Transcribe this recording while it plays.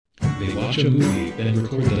They watch a movie, then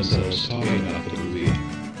record themselves talking about the movie.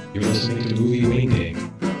 You're listening to Movie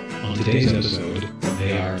Wingding. On today's episode,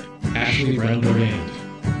 they are Ashley Brown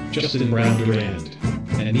Durand, Justin Brown Durand,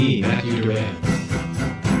 and me, Matthew Durand.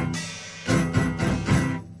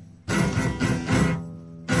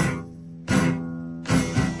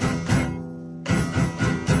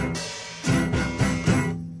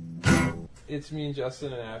 It's me and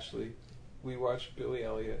Justin and Ashley. We watched Billy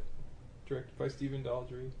Elliot, directed by Stephen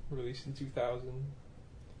Daldry, released in 2000.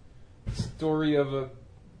 Story of a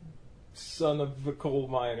son of a coal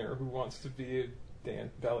miner who wants to be a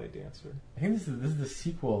ballet dancer. I think this is the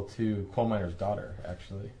sequel to Coal Miner's Daughter,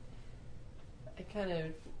 actually. I kind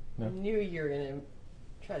of knew you were going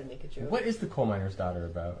to try to make a joke. What is the Coal Miner's Daughter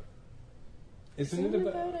about? Isn't it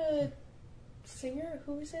about a singer?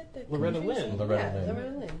 Who is it? The Loretta country Lynn. singer? Loretta Lynn.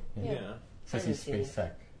 Loretta Lynn. Yeah. Sissy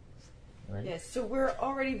Spacek. Right? Yes, so we're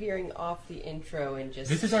already veering off the intro and just...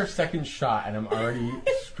 This is our second shot, and I'm already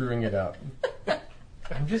screwing it up.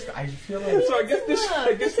 I feel like... So I guess this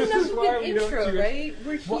is why we don't intro, do it. right?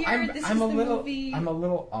 We're here, this is the movie... I'm a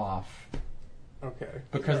little off. Okay.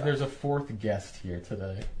 Because there's a fourth guest here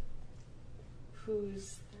today.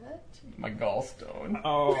 Who's that? My gallstone.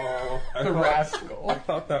 Oh. The rascal. I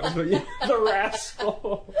thought that was the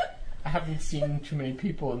rascal. I haven't seen too many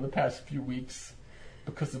people in the past few weeks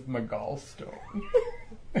because of my gallstone.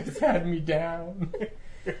 It's had me down.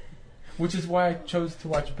 Which is why I chose to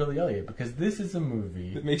watch Billy Elliot, because this is a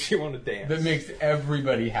movie That makes you want to dance. that makes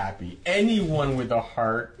everybody happy. Anyone with a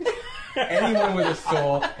heart, anyone with a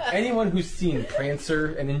soul, anyone who's seen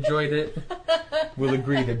Prancer and enjoyed it will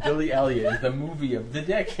agree that Billy Elliot is the movie of the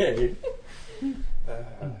decade.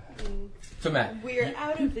 So Matt, We're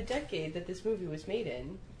out of the decade that this movie was made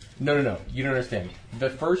in. No. You don't understand.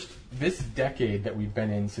 This decade that we've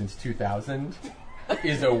been in since 2000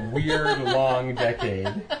 is a weird, long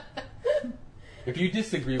decade. If you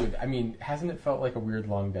disagree with, hasn't it felt like a weird,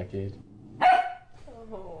 long decade?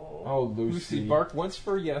 Oh, Lucy. Lucy, bark once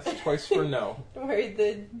for yes, twice for no. Don't worry,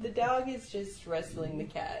 the dog is just wrestling the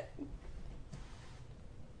cat.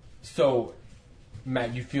 So,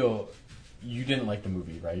 Matt, you feel you didn't like the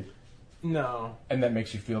movie, right? No. And that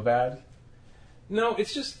makes you feel bad? No,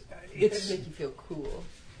 it's just... It would make you feel cool.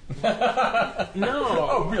 No.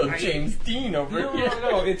 Oh, real James Dean over here.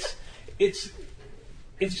 No, it's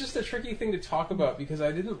just a tricky thing to talk about because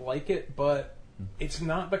I didn't like it, but it's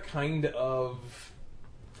not the kind of...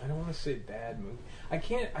 I don't want to say bad movie.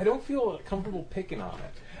 I don't feel comfortable picking on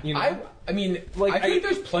it. You know? I think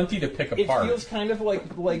there's plenty to pick apart. It feels kind of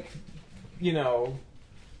like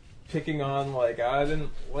picking on, I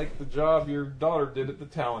didn't like the job your daughter did at the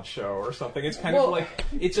talent show or something. It's kind of like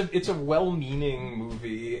it's a well-meaning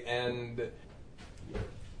movie, and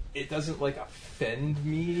it doesn't offend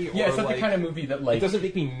me. Yeah, or, it's not the kind of movie that it doesn't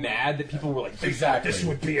make me mad that people were exactly. This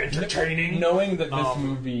would be entertaining. Knowing that this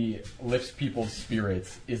movie lifts people's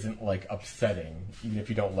spirits isn't upsetting, even if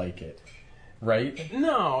you don't like it, right?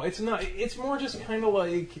 No, it's not. It's more just kind of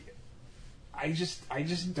I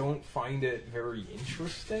just don't find it very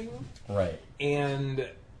interesting. Right. And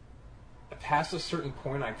past a certain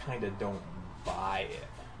point, I kind of don't buy it,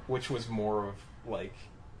 which was more of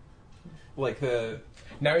the...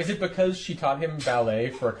 Now, is it because she taught him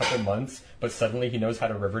ballet for a couple months, but suddenly he knows how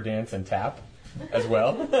to river dance and tap as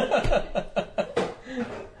well?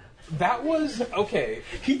 That was... Okay.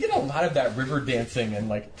 He did a lot of that river dancing and,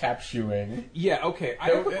 tap shoeing. Yeah, okay.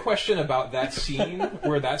 I have a question about that scene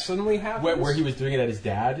where that suddenly happens. Where he was doing it at his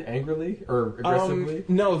dad, angrily? Or aggressively?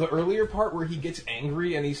 No, the earlier part where he gets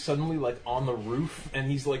angry and he's suddenly, on the roof and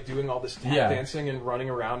he's, doing all this tap dancing and running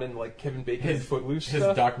around in, Kevin Bacon Footloose his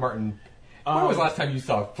stuff. Doc Martin... When was the last time you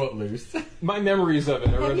saw Footloose? My memories of it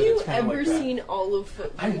are Have that you it's kind ever of like seen all of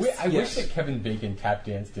Footloose? I wish that Kevin Bacon tap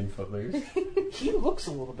danced in Footloose. He looks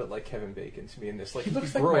a little bit like Kevin Bacon to me in this. He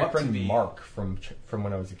looks like my friend Mark from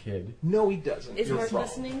when I was a kid. No, he doesn't. Is You're Mark wrong.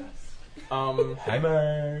 listening? Hi,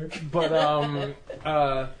 Mark.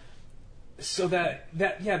 But so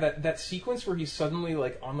that sequence where he's suddenly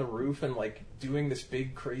on the roof and doing this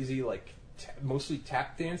big crazy mostly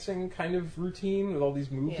tap dancing kind of routine with all these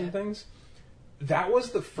moves and things. That was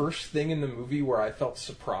the first thing in the movie where I felt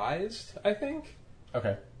surprised, I think.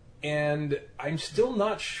 Okay. And I'm still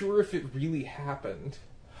not sure if it really happened.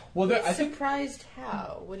 Well, I think... Surprised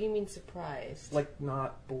how? What do you mean surprised?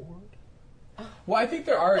 Not bored? Well, I think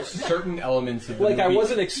there are certain elements of the movie... I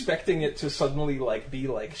wasn't expecting it to suddenly, be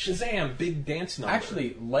Shazam, big dance number.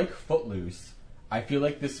 Actually, like Footloose, I feel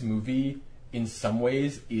like this movie, in some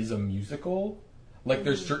ways, is a musical.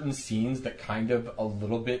 There's certain scenes that kind of a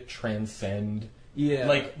little bit transcend Yeah.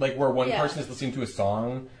 Like where one Yeah. person is listening to a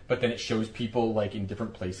song, but then it shows people like in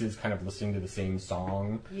different places kind of listening to the same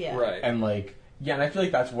song. Yeah. Right. And like, yeah, and I feel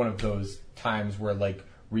like that's one of those times where like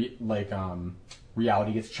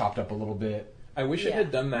reality gets chopped up a little bit. I wish it Yeah.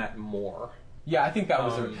 had done that more. Yeah, I think that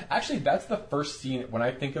was Um, actually that's the first scene when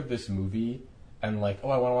I think of this movie and like, oh,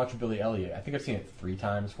 I want to watch Billy Elliot. I think I've seen it 3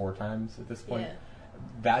 times, 4 times at this point. Yeah.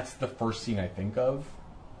 That's the first scene I think of,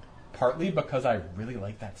 partly because I really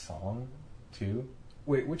like that song too.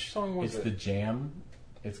 Wait, which song was It's it? the Jam.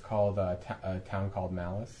 It's called A Town Called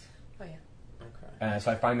Malice. Oh yeah. Okay.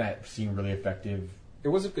 So I find that scene really effective. It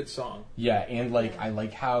was a good song. Yeah, and like I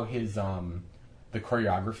like how his the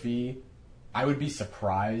choreography. I would be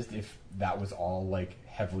surprised if that was all like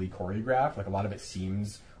heavily choreographed. Like a lot of it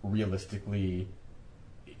seems realistically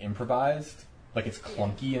improvised. Like it's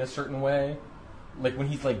clunky in a certain way. Like when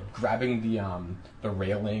he's like grabbing the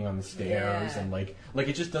railing on the stairs Yeah. and like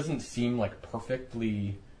it just doesn't seem like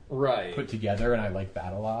perfectly Right. put together, and I like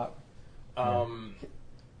that a lot.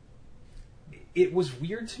 It was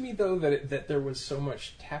weird to me though that there was so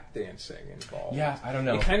much tap dancing involved. Yeah, I don't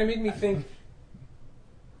know. It kind of made me think,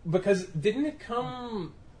 because didn't it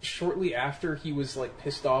come shortly after he was like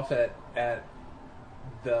pissed off at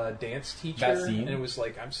the dance teacher? That scene? And it was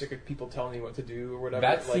like, I'm sick of people telling me what to do or whatever.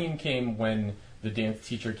 That like, scene came when the dance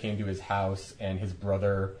teacher came to his house and his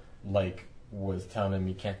brother like was telling him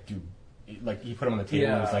he can't do, like he put him on the table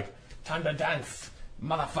and was Yeah. like, time to dance,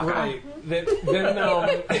 motherfucker. Right. then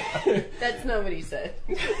That's not what he said.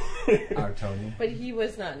 Our Tony. But he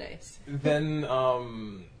was not nice. then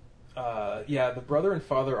yeah, the brother and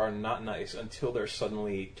father are not nice until they're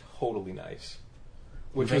suddenly totally nice.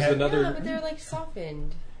 Which They was had- another. Yeah, but they're like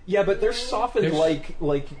softened. Yeah, but they're softened They're-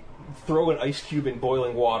 like throw an ice cube in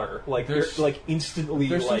boiling water. Like They're they're like instantly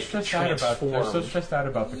They're so like stressed out about. They're so transformed. stressed out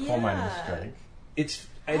about the coal mining Yeah. strike, It's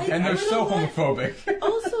and they're I so don't know what- homophobic.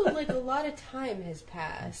 Also, like a lot of time has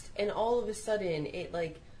passed, and all of a sudden it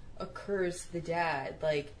like occurs to the dad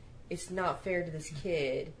like it's not fair to this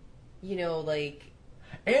kid. You know, like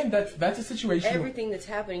And that's a situation. everything that's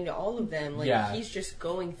happening to all of them. Like Yeah. he's just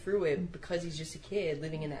going through it because he's just a kid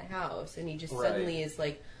living in that house, and he just Right. suddenly is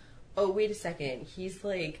like, oh wait a second, he's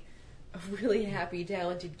like a really happy,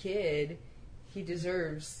 talented kid. He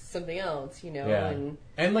deserves something else, you know. Yeah, And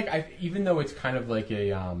and like even though it's kind of like a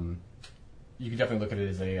you can definitely look at it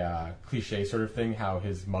as a cliche sort of thing. How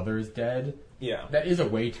his mother is dead. yeah. That is a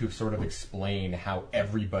way to sort of explain how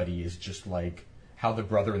everybody is just like how the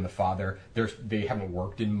brother and the father they haven't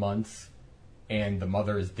worked in months, and the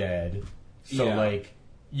mother is dead. So Yeah. like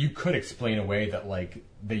you could explain away that like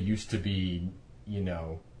they used to be, you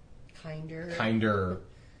know, kinder,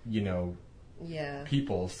 you know, yeah.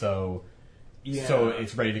 people. So Yeah. so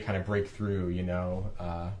it's ready to kind of break through, you know.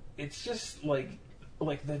 It's just like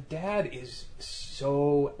the dad is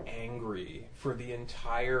so angry for the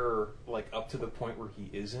entire like up to the point where he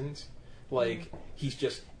isn't. Like he's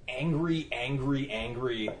just angry.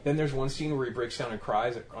 Then there's one scene where he breaks down and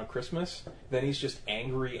cries on Christmas. Then he's just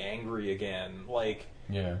angry again. Like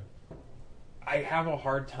Yeah. I have a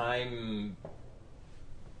hard time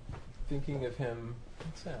thinking of him.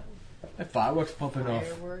 What's that? The fireworks popping off.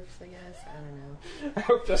 Fireworks, I guess. I don't know. I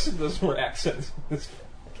hope Justin does more accents.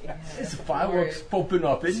 Yeah. It's fireworks popping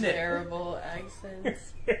up, isn't it? Terrible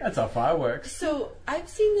accents. That's our fireworks. So I've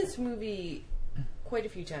seen this movie quite a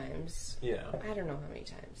few times. Yeah. I don't know how many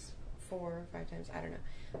times. 4 or 5 times. I don't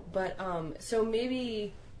know. But so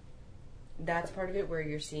maybe that's part of it where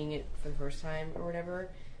you're seeing it for the first time or whatever.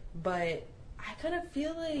 But I kind of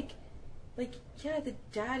feel like yeah, the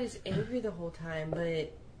dad is angry the whole time, but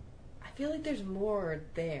I feel like there's more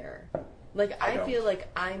there. Like I don't. feel like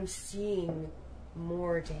I'm seeing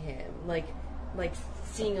more to him. Like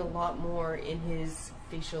seeing a lot more in his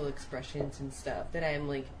facial expressions and stuff that I'm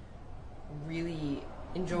like really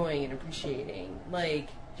enjoying and appreciating. Like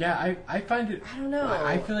Yeah, I find it. I don't know.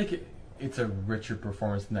 I feel like it's a richer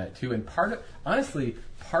performance than that too, and part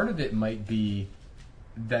of it might be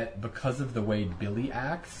that because of the way Billy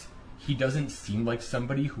acts, he doesn't seem like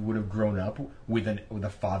somebody who would have grown up with a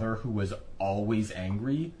father who was always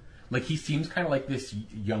angry. Like he seems kind of like this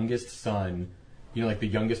youngest son, you know, like the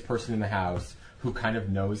youngest person in the house who kind of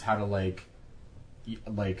knows how to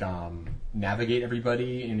navigate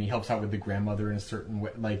everybody, and he helps out with the grandmother in a certain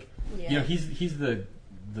way. Like, you know, he's the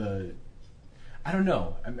I don't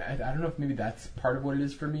know. I don't know if maybe that's part of what it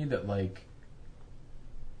is for me, that like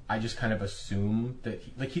I just kind of assume that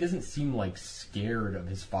he doesn't seem like scared of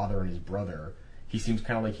his father and his brother. He seems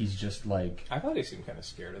kind of like he's just like. I thought he seemed kind of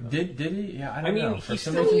scared of them. Did he? Yeah, I don't I mean, know. For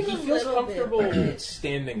some he reason, feels A little bit. comfortable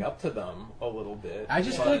standing up to them a little bit. I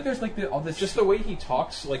just but feel like there's like all this. just the way he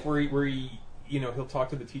talks, like where he he'll talk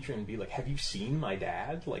to the teacher and be like, "Have you seen my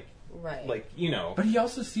dad?" Like, Right. But he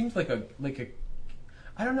also seems like a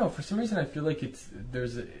I don't know, for some reason I feel like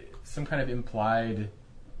there's some kind of implied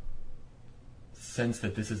sense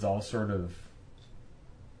that this is all sort of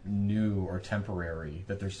new or temporary,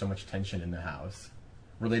 that there's so much tension in the house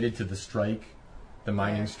related to the strike, the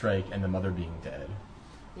mining strike, and the mother being dead.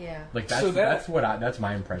 Yeah. Like So that's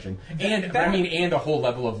my impression. And and a whole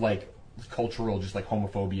level of like cultural just like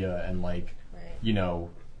homophobia and like Right.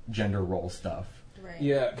 gender role stuff. Right.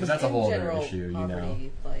 Yeah, Because that's a whole other general issue,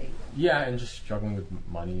 poverty, like, Yeah, and just struggling with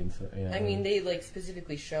money and stuff. I mean, they like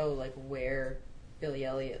specifically show like where Billy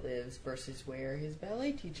Elliot lives versus where his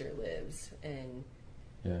ballet teacher lives, and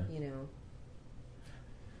yeah.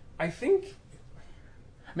 I think.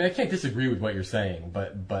 I mean, I can't disagree with what you're saying,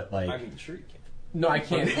 but like, I mean, sure you can. no, I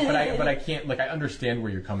can't. but I can't. Like, I understand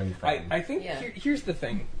where you're coming from. I think Yeah. here's the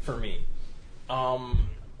thing for me.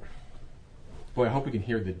 Boy, I hope we can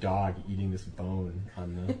hear the dog eating this bone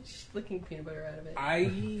on the. she's licking peanut butter out of it.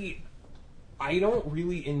 I don't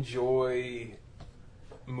really enjoy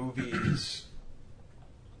movies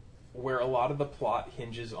where a lot of the plot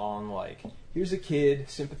hinges on like, here's a kid,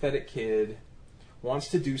 sympathetic kid, wants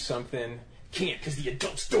to do something, can't because the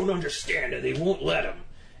adults don't understand and they won't let him,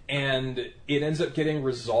 and it ends up getting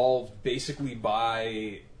resolved basically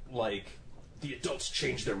by like the adults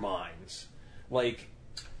change their minds. Like,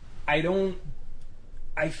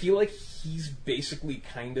 I feel like he's basically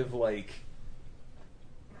kind of like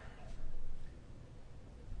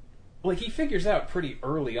he figures out pretty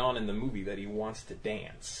early on in the movie that he wants to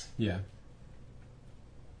dance. Yeah.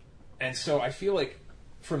 And so I feel like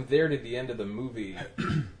from there to the end of the movie,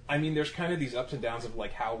 I mean, there's kind of these ups and downs of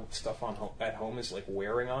like how stuff at home is like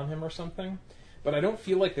wearing on him or something. But I don't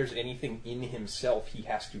feel like there's anything in himself he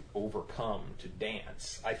has to overcome to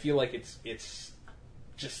dance. I feel like it's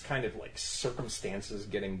just kind of like circumstances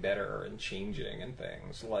getting better and changing and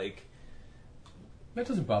things. Like, That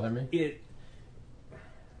doesn't bother me it...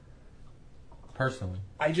 personally.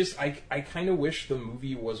 I kind of wish the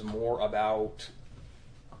movie was more about...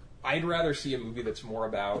 I'd rather see a movie that's more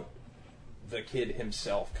about the kid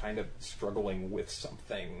himself kind of struggling with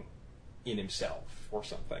something in himself or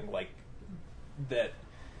something. Like, that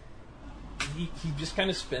he just kind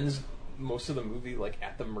of spends most of the movie like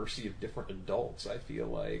at the mercy of different adults, I feel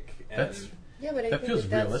like. And yeah, but I that think feels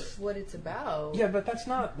that's realist. what it's about. yeah, but that's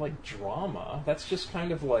not like drama. That's just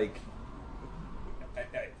kind of like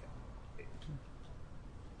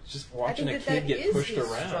just watching a kid get pushed his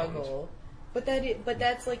around. struggle. But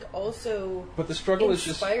that's like also But the struggle is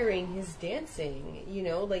just inspiring his dancing,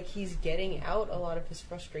 like he's getting out a lot of his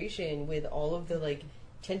frustration with all of the like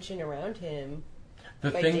tension around him.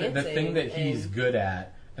 The by thing dancing that he's and- good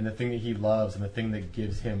at, and the thing that he loves, and the thing that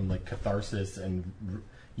gives him like catharsis and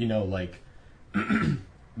like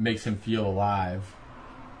makes him feel alive,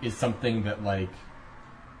 is something that like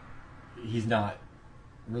he's not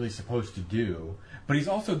really supposed to do. But he's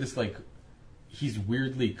also this like he's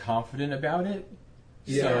weirdly confident about it.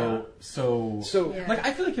 Yeah. So Yeah. like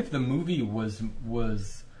I feel like if the movie was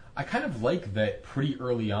I kind of like that pretty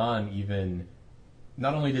early on. Even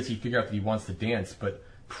not only does he figure out that he wants to dance, but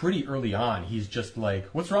pretty early on he's just like,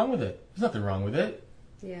 what's wrong with it? There's nothing wrong with it.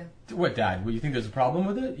 Yeah. What, Dad? What, you think there's a problem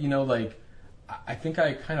with it? Like I think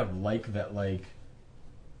I kind of like that. Like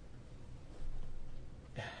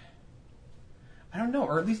I don't know,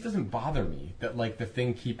 or at least doesn't bother me that like the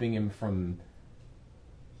thing keeping him from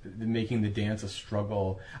making the dance a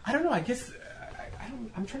struggle. I don't know. I guess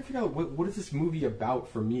I'm trying to figure out what is this movie about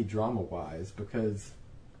for me, drama wise, because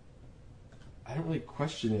I don't really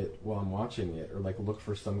question it while I'm watching it, or like look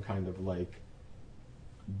for some kind of like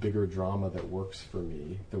bigger drama that works for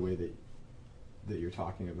me the way that you're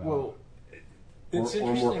talking about. well, it's or more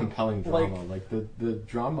interesting, compelling drama, like the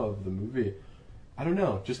drama of the movie. I don't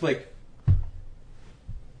know, just like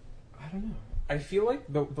I don't know. I feel like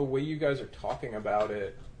the way you guys are talking about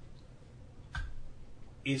it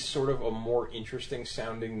is sort of a more interesting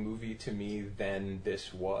sounding movie to me than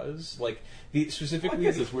this was. Like specifically, Well, I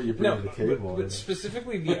guess that's what you bring to the table. But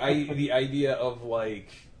specifically the idea of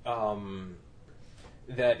like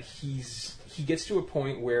that he gets to a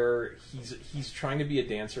point where he's trying to be a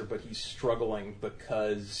dancer, but he's struggling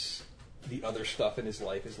because the other stuff in his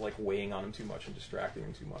life is like weighing on him too much and distracting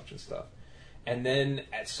him too much and stuff. And then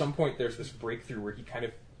at some point there's this breakthrough where he kind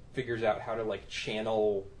of figures out how to like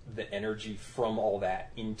channel the energy from all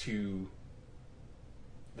that into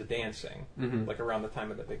the dancing, like around the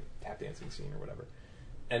time of the big tap dancing scene or whatever.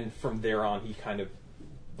 And from there on he kind of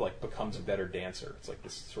like becomes a better dancer. It's like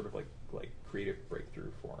this sort of like creative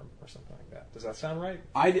breakthrough for him or something like that. Does that sound right?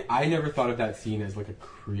 I never thought of that scene as like a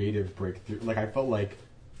creative breakthrough. Like I felt like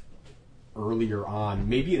earlier on,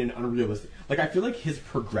 maybe in an unrealistic, like I feel like his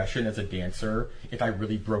progression as a dancer, if I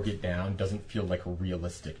really broke it down, doesn't feel like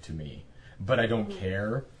realistic to me. But I don't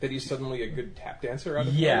care. That he's suddenly a good tap dancer out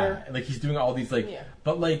of Yeah, nowhere? like he's doing all these like,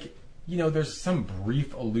 but like, you know, there's some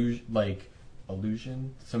brief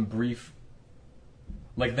some brief,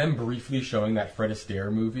 like them briefly showing that Fred Astaire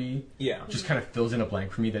movie. Yeah. Just kind of fills in a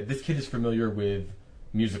blank for me that this kid is familiar with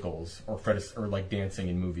musicals or or like dancing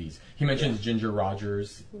in movies. He mentions Ginger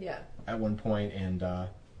Rogers. Yeah. At one point, and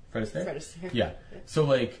Fred Astaire? Fred Astaire. Yeah. So,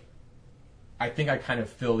 like, I think I kind of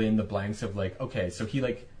fill in the blanks of, like, okay, so he,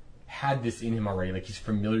 like, had this in him already. Like, he's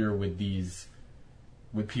familiar with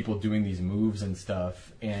with people doing these moves and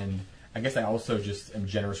stuff. And I guess I also just am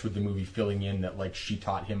generous with the movie filling in that, like, she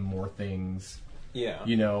taught him more things. Yeah.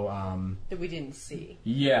 You know, that we didn't see.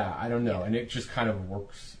 Yeah, I don't know. Yeah. And it just kind of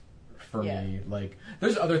works for me. Like,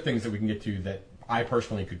 there's other things that we can get to that I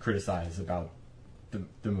personally could criticize about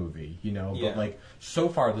the movie, you know, but like so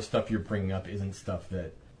far the stuff you're bringing up isn't stuff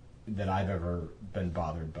that I've ever been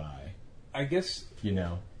bothered by. I guess, you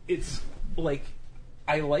know, it's like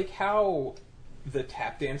I like how the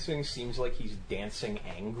tap dancing seems like he's dancing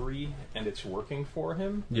angry and it's working for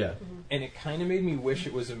him. Yeah. And it kind of made me wish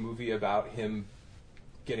it was a movie about him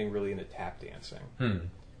getting really into tap dancing.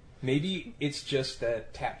 Maybe it's just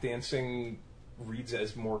that tap dancing reads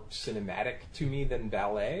as more cinematic to me than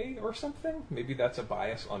ballet or something. Maybe that's a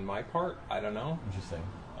bias on my part. I don't know. Interesting.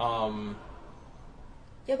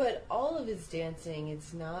 Yeah, but all of his dancing,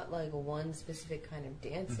 it's not like one specific kind of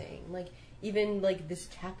dancing. Like, even like this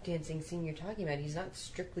tap dancing scene you're talking about, he's not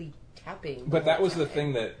strictly tapping. But that was the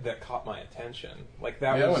thing that caught my attention. Like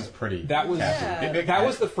that was pretty. That was that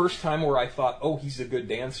was the first time where I thought, oh, he's a good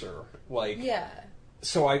dancer. Like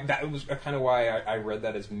So that was kind of why I read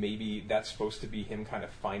that as maybe that's supposed to be him kind of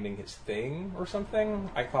finding his thing or something.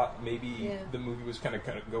 I thought maybe the movie was kind of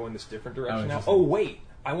go in this different direction now. Oh wait,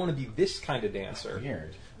 I want to be this kind of dancer.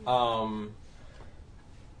 Weird.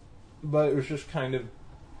 But it was just kind of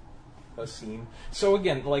a scene. So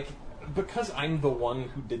again, like, because I'm the one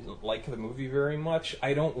who didn't like the movie very much,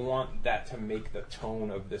 I don't want that to make the tone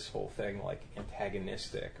of this whole thing like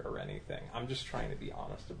antagonistic or anything. I'm just trying to be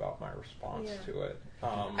honest about my response to it.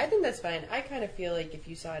 I think that's fine. I kind of feel like if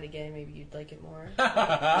you saw it again, maybe you'd like it more.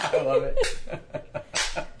 I love it.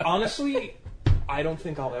 Honestly, I don't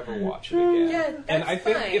think I'll ever watch it again. Yeah, that's and I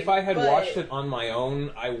think fine, if I had but watched it on my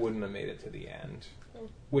own, I wouldn't have made it to the end.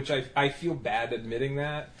 Which I feel bad admitting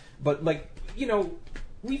that. But, like, you know,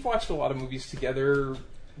 we've watched a lot of movies together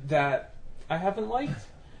that I haven't liked.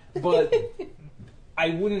 But I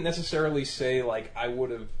wouldn't necessarily say, like, I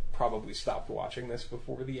would have probably stopped watching this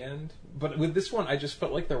before the end. But with this one, I just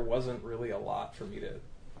felt like there wasn't really a lot for me to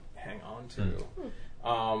hang on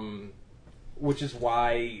to. Which is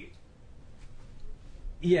why,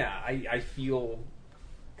 I feel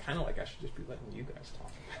kind of like I should just be letting you guys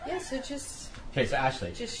talk. Yeah, so just... Okay, so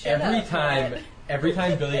Ashley, just shut up, every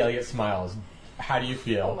time Billy Elliot smiles, how do you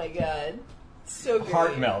feel? Oh my god. So great.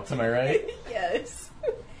 Heart melts, am I right? Yes.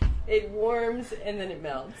 It warms and then it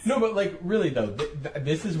melts. No, but like really though,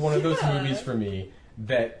 this is one of those movies for me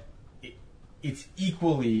that it's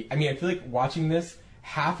equally. I mean, I feel like watching this,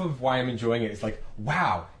 half of why I'm enjoying it is like,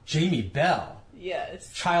 wow, Jamie Bell,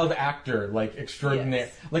 yes, child actor, like extraordinaire.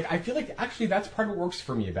 Yes. Like I feel like actually that's part of what works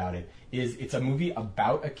for me about it is it's a movie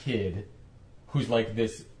about a kid who's like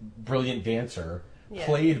this brilliant dancer,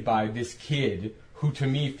 played by this kid who to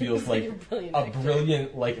me feels like a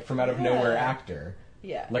brilliant, like from out of nowhere actor.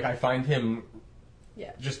 Yeah. Like I find him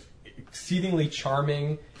just exceedingly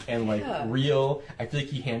charming and like real. I feel like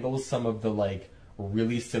he handles some of the like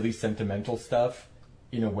really silly sentimental stuff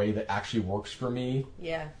in a way that actually works for me.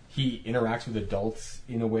 Yeah. He interacts with adults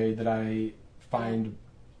in a way that I find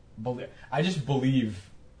I just believe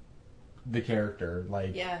the character,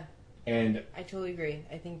 like and I totally agree.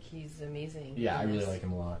 I think he's amazing. Yeah, I really like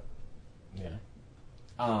him a lot. Yeah.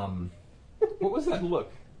 What was that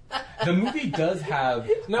look? The movie does have...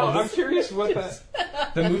 No, I'm curious what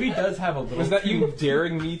that... The movie does have a little... Was that you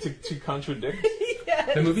daring me to contradict?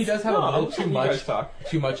 Yes. The movie does have a little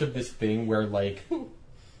too much of this thing where, like,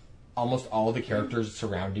 almost all the characters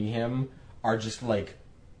surrounding him are just, like,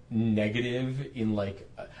 negative in, like...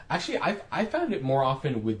 Actually, I found it more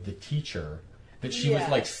often with the teacher, that she was,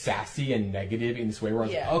 like, sassy and negative in this way where I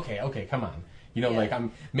was like, okay, come on. You know, like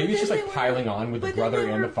maybe it's just like piling on with the brother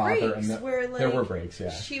and the father, and where, like, there were breaks. Yeah,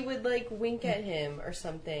 she would like wink at him or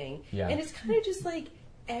something. Yeah, and it's kind of just like,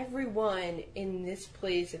 everyone in this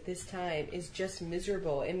place at this time is just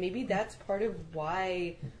miserable, and maybe that's part of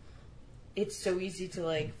why it's so easy to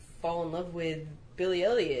like fall in love with Billy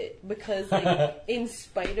Elliot, because like in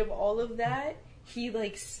spite of all of that, he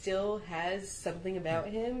like still has something about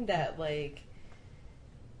him that like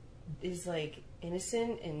is like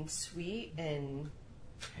innocent and sweet and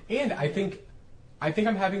I think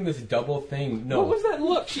I'm having this double thing. No. What was that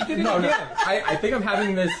look? She did it No, again. I think I'm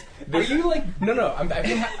having this. Are you like? No. I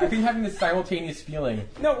think I'm having this simultaneous feeling.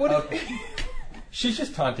 No, what? Of, she's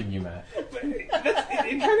just taunting you, Matt.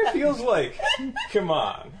 It kind of feels like, come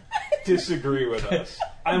on, disagree with us.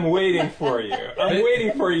 I'm waiting for you. I'm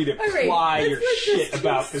waiting for you to right, fly let's your let shit this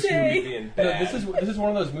about this say. movie being No, bad. this is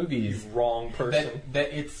one of those movies wrong person.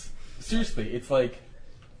 that it's seriously. It's like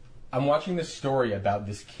I'm watching this story about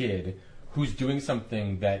this kid who's doing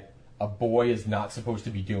something that a boy is not supposed to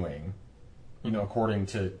be doing, according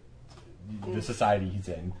to the society he's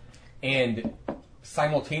in, and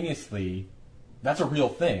simultaneously, that's a real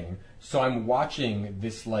thing. So I'm watching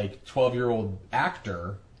this like 12-year-old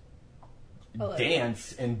actor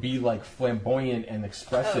dance and be like flamboyant and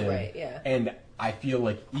expressive, right, yeah. and I feel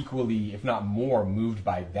like equally, if not more, moved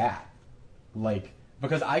by that. Like,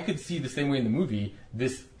 because I could see the same way in the movie,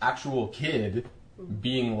 this actual kid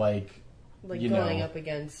being like going up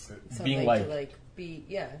against something being like, to like be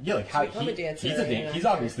like how become a dancer. he's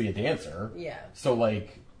obviously a dancer. Yeah. So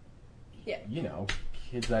like, Yeah.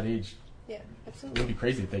 Kids that age, Yeah, it absolutely. would be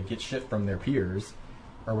crazy if they get shit from their peers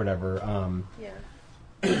or whatever.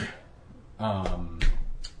 Yeah.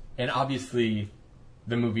 And obviously,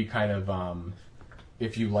 the movie kind of,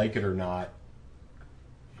 if you like it or not,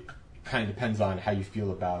 kind of depends on how you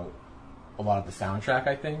feel about a lot of the soundtrack,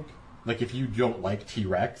 I think. Like, if you don't like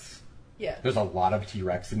T-Rex, Yeah. there's a lot of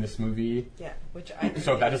T-Rex in this movie. Yeah, which I think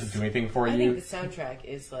So if that is- doesn't do anything for I you, think the soundtrack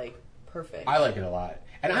is like perfect. I like it a lot.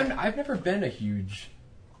 And I've never been a huge...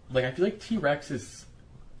 Like, I feel like T-Rex is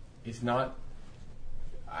not...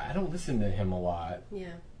 I don't listen to him a lot.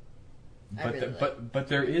 Yeah. I But really but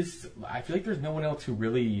there is... I feel like there's no one else who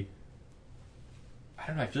really... I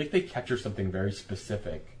don't know. I feel like they capture something very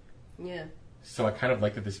specific. Yeah. So I kind of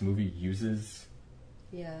like that this movie uses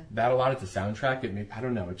Yeah. that a lot as a soundtrack. I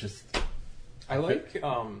don't know. It just... I like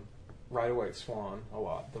Ride a White Swan a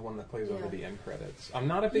lot, the one that plays over Yeah. the end credits. I'm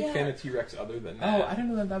not a big Yeah. fan of T-Rex other than Oh, that. I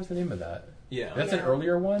didn't know that was the name of that. Yeah. That's an Yeah.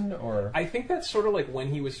 earlier one, or... I think that's sort of like when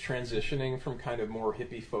he was transitioning from kind of more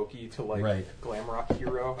hippie folky to like Right. glam rock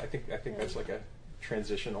hero. I think that's like a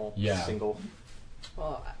transitional Yeah. single.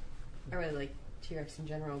 Well, I really like T-Rex in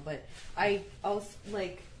general, but I also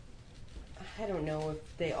like. I don't know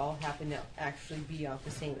if they all happen to actually be off the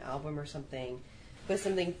same album or something, but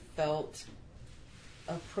something felt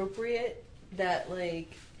appropriate that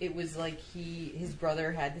like it was like his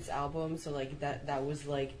brother had this album, so like that was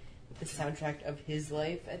like the soundtrack of his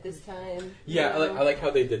life at this time. you know? like how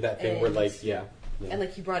they did that thing where And- like yeah. And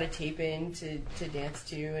like he brought a tape in to dance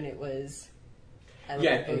to, and it was. I Love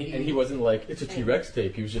Yeah, a and Boogie. he wasn't like, it's a T-Rex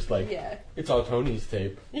tape. He was just like, Yeah. it's all Tony's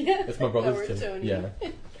tape. Yeah. It's my brother's Our tape. Tony. Yeah.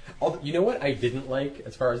 You know what I didn't like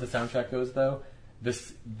as far as the soundtrack goes, though?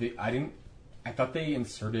 I thought they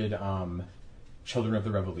inserted Children of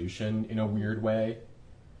the Revolution in a weird way,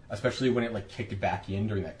 especially when it like kicked back in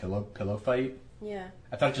during that pillow fight. Yeah.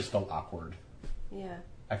 I thought it just felt awkward. Yeah.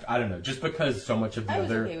 I don't know, just because so much of the I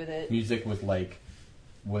was other okay with it. music was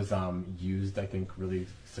used, I think, really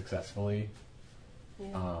successfully.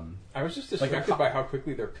 Yeah. I was just Like distracted by how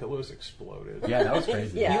quickly their pillows exploded. Yeah, that was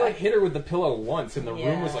crazy. Yeah. He like hit her with the pillow once, and the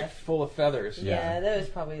room was Yeah. like full of feathers. Yeah, Yeah. that was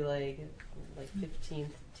probably like 15th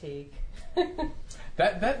take.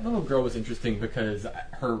 That little girl was interesting because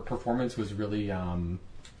her performance was really kind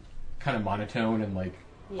of monotone and like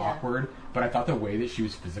Yeah. awkward, but I thought the way that she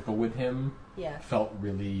was physical with him Yeah. felt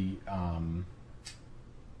really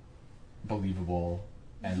believable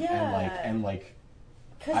and like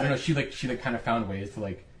 'Cause I don't know, it- she kind of found ways to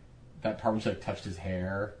like that part when she like touched his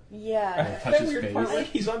hair. Yeah. touch that his weird face. part where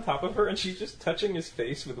he's on top of her and she's just touching his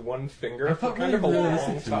face with one finger I for felt kind really of a long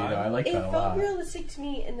realistic to me though. I time. like It that a felt lot. realistic to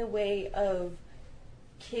me in the way of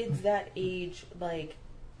kids that age, like,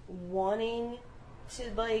 wanting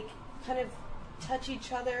to, like, kind of touch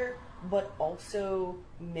each other, but also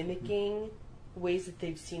mimicking ways that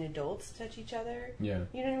they've seen adults touch each other. Yeah.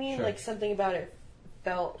 You know what I mean? Sure. Like, something about it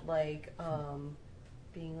felt like,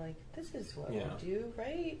 being like, this is what Yeah. we do,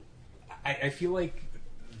 right? I feel like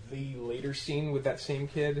the later scene with that same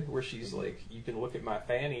kid where she's like, you can look at my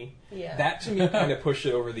fanny. Yeah. That to me kind of pushed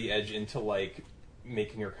it over the edge into like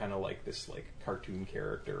making her kind of like this like cartoon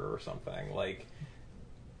character or something. Like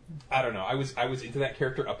I don't know. I was into that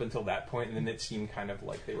character up until that point, and then it seemed kind of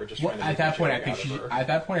like they were just trying to at make that a point, joke out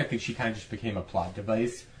of her. she kind of just became a plot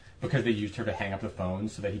device because they used her to hang up the phone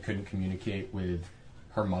so that he couldn't communicate with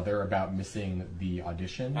her mother about missing the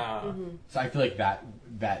audition. So I feel like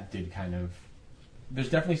that did kind of. There's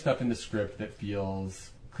definitely stuff in the script that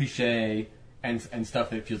feels cliche and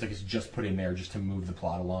stuff that feels like it's just put in there just to move the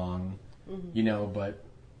plot along, you know. But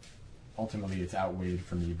ultimately, it's outweighed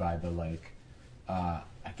for me by the I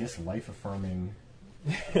guess life affirming.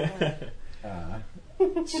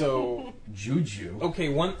 So juju. Okay,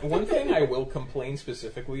 one thing I will complain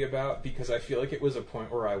specifically about, because I feel like it was a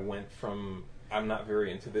point where I went from I'm not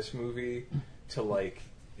very into this movie to like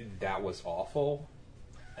that was awful.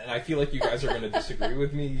 And I feel like you guys are going to disagree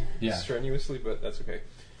with me strenuously, but that's okay.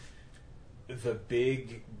 The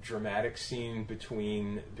big dramatic scene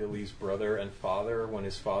between Billy's brother and father, when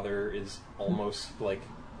his father is almost like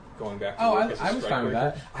going back to work as a I was fine with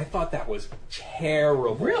that. I thought that was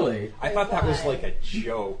terrible. Really? I thought that was like a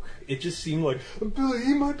joke. It just seemed like, Billy,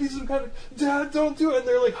 he might be some kind of, Dad, don't do it. And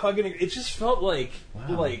they're like hugging it. It just felt like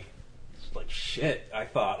shit. I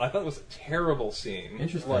thought it was a terrible scene.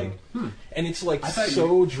 Interesting. And it's like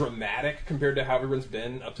so dramatic compared to how everyone's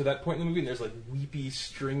been up to that point in the movie. And there's like weepy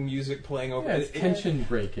string music playing over it's tension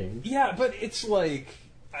breaking. Yeah, but it's like,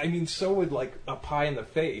 I mean, so would like a pie in the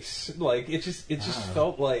face. Like it just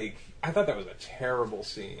felt like, I thought that was a terrible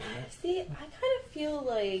scene. See, I kind of feel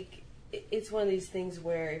like it's one of these things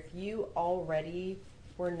where if you already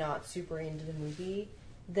were not super into the movie,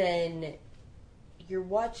 then you're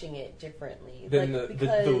watching it differently. Then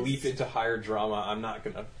the leap into higher drama, I'm not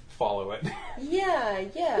gonna follow it. Yeah.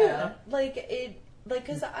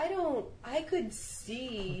 Because I could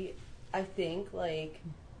see, I think, like,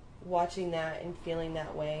 watching that and feeling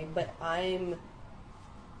that way, but I've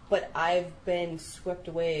been swept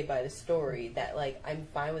away by the story that, like, I'm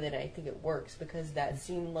fine with it and I think it works because that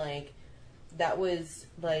seemed like, that was,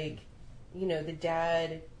 like, you know, the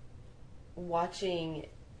dad watching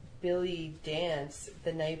Billy dance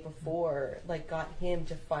the night before, like, got him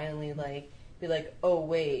to finally, like, be like, oh,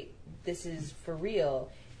 wait, this is for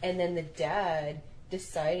real. And then the dad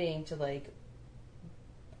deciding to, like,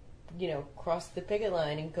 you know, cross the picket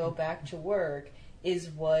line and go back to work is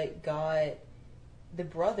what got the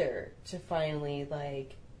brother to finally,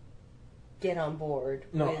 like, get on board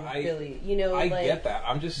with Billy. You know, I like, get that.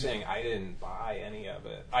 I'm just saying I didn't buy any of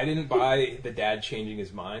it. I didn't buy the dad changing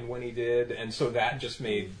his mind when he did, and so that just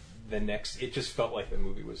made it just felt like the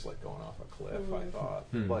movie was like going off a cliff. I thought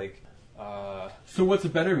like So what's a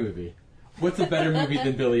better movie? What's a better movie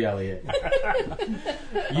than Billy Elliot?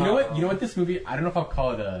 You know what this movie, I don't know if I'll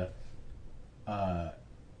call it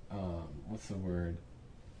what's the word?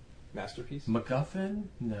 Masterpiece? MacGuffin?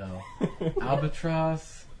 No.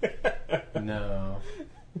 Albatross? No.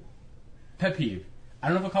 Pet peeve. I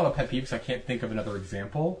don't know if I'll call it a pet peeve because I can't think of another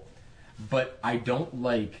example, but I don't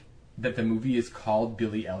like that the movie is called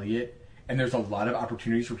Billy Elliot, and there's a lot of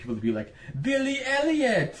opportunities for people to be like, Billy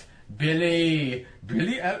Elliot!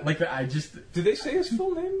 Like, I just... Did they say his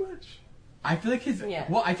full name much? I feel like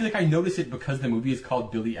I feel like I notice it because the movie is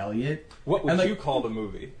called Billy Elliot. What would you call the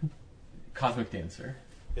movie? Cosmic Dancer.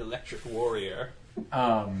 Electric Warrior.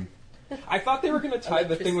 I thought they were going to tie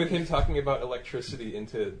the thing with him talking about electricity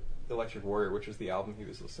into Electric Warrior, which was the album he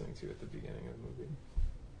was listening to at the beginning of the movie.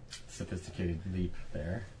 Sophisticated leap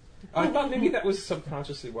there. I thought maybe that was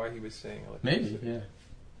subconsciously why he was saying electricity. Maybe,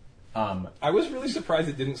 yeah. I was really surprised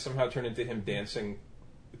it didn't somehow turn into him dancing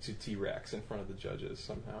to T-Rex in front of the judges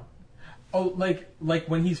somehow. Oh, like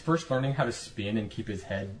when he's first learning how to spin and keep his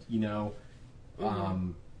head, you know,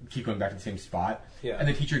 keep going back to the same spot. Yeah. And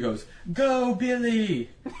the teacher goes, "Go,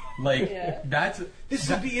 Billy!" Like this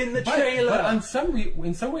will be in the trailer. But in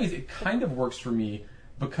some ways, it kind of works for me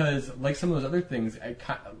because, like some of those other things,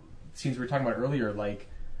 scenes we were talking about earlier, like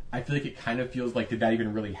I feel like it kind of feels like, did that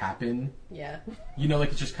even really happen? Yeah. You know,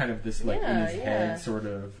 like it's just kind of this, like in his head, sort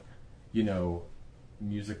of, you know,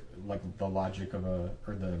 music, like the logic of or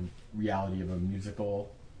the reality of a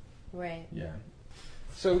musical. Right. Yeah.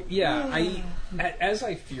 So as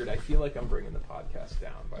I feared, I feel like I'm bringing the podcast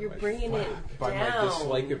down by my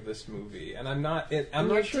dislike of this movie, and I'm not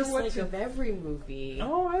sure what dislike of every movie.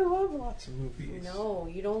 Oh, I love lots of movies. No,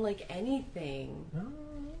 you don't like anything. No.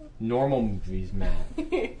 Normal movies, Matt.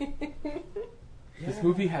 This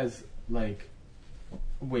movie has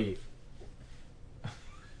wait.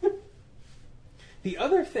 The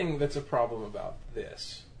other thing that's a problem about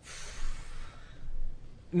this.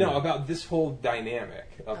 No, about this whole dynamic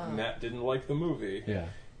of Matt didn't like the movie. Yeah.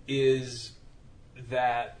 Is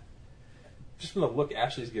that just from the look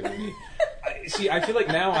Ashley's giving me? I feel like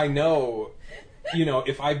now I know you know,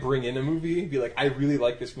 if I bring in a movie, be like, I really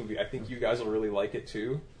like this movie. I think you guys will really like it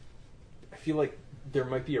too. I feel like there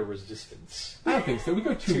might be a resistance. I don't think so. We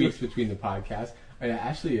go 2 weeks between the podcasts. I mean,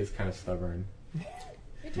 Ashley is kind of stubborn.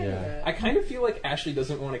 Yeah. I kind of feel like Ashley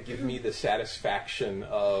doesn't want to give me the satisfaction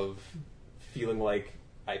of feeling like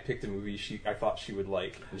I picked a movie I thought she would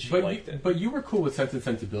like, and she liked it. But you were cool with Sense and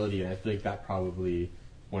Sensibility, and I feel like that probably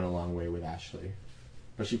went a long way with Ashley.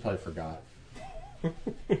 But she probably forgot.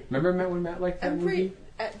 Remember when Matt liked that movie?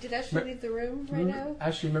 Did Ashley leave the room right now?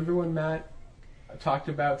 Ashley, remember when Matt talked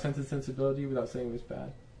about Sense and Sensibility without saying it was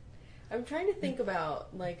bad? I'm trying to think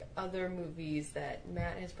about like other movies that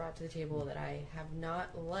Matt has brought to the table that I have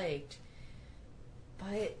not liked,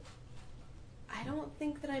 but I don't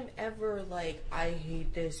think that I'm ever like, I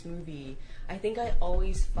hate this movie. I think I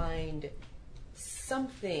always find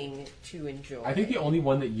something to enjoy. I think the only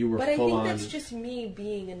one that you were but I full think on... that's just me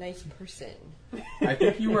being a nice person. I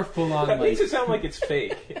think you were full on That like... makes it sound like it's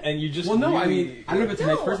fake, and you just Well, no, I really- mean, I don't know if it's a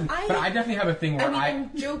nice No, person, but I definitely have a thing where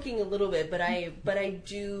I'm joking a little bit, but I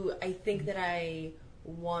think that I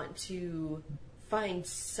want to find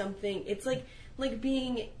something. It's like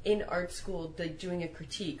being in art school, like doing a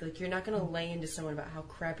critique. Like, you're not going to lay into someone about how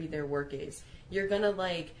crappy their work is. You're going to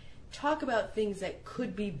like talk about things that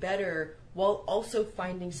could be better while also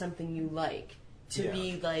finding something you like. To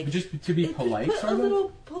be like, just to be polite, put sort a of? little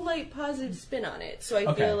polite, positive spin on it. So I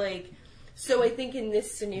Okay. feel like, so I think in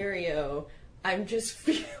this scenario, I'm just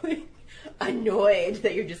feeling annoyed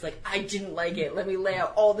that you're just like, I didn't like it. Let me lay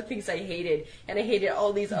out all the things I hated, and I hated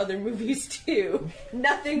all these other movies too.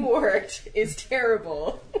 Nothing worked. It's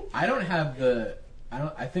terrible. I don't have the...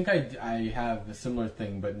 I think I have a similar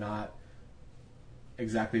thing, but not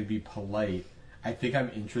exactly be polite. I think I'm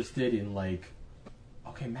interested in like,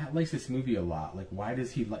 okay, Matt likes this movie a lot. Like, why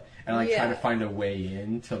does he like... And like try to find a way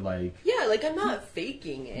in to like... Yeah, like I'm not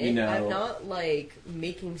faking it. You know. I'm not like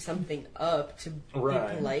making something up to be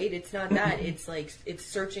polite. It's not that. It's like it's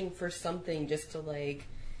searching for something just to like,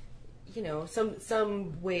 you know,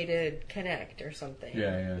 some way to connect or something.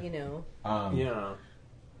 Yeah. You know.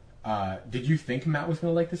 Did you think Matt was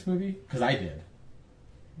going to like this movie? Because I did.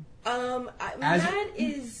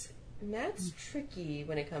 Matt's tricky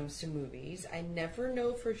when it comes to movies. I never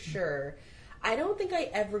know for sure. I don't think I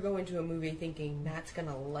ever go into a movie thinking Matt's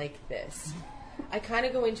gonna like this. I kind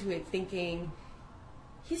of go into it thinking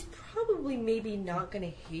he's probably maybe not gonna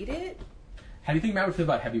hate it. How do you think Matt would feel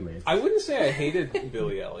about Heavyweights? I wouldn't say I hated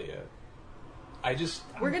Billy Elliot.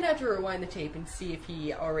 We're gonna have to rewind the tape and see if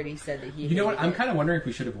he already said that he. You know what? hated I'm it. kind of wondering if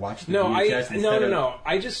we should have watched the No, VHS no.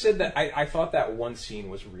 I just said that I thought that one scene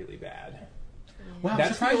was really bad. Wow, I'm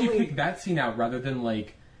That's surprised the you only- picked that scene out rather than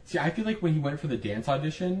like... See, I feel like when he went for the dance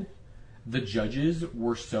audition, the judges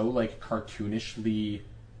were so like cartoonishly...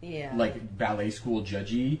 Yeah. like ballet school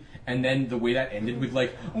judgy, and then the way that ended with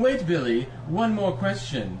like, wait, Billy, one more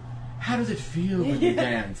question. How does it feel when you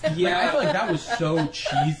dance? Like, Yeah. I feel like that was so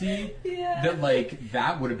cheesy Yeah. that like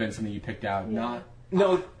that would have been something you picked out, not...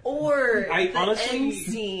 No, Or I the honestly- end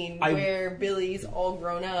scene I- where Billy's all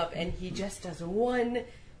grown up and he just does one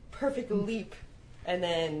perfect leap, and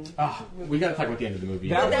then we gotta talk about the end of the movie.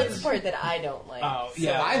 That that's was- the part that I don't like. Oh, So-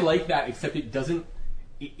 yeah. I like that, except it doesn't...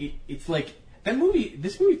 It's like...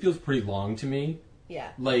 This movie feels pretty long to me.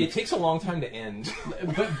 Yeah. Like... it takes a long time to end.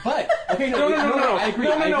 But okay, No, I agree.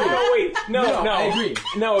 I agree. wait, no, I agree.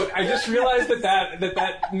 No, I just realized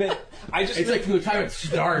that meant. I just It's like from the time it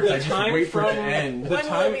starts, the I just time wait for it to from end. the When will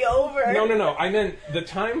time it be over? No. I meant the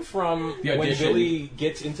time from The when audition. Billy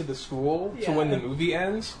gets into the school to Yeah. when the movie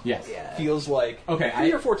ends. Yes. Yeah. Feels like Okay,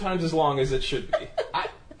 3 or 4 times as long as it should be.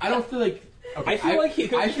 I don't feel like... Okay, I feel like he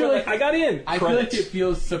could I just feel be like I got in. I feel like Credits. it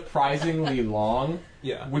feels surprisingly long.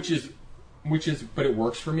 Yeah. Which is, but it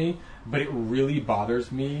works for me. But it really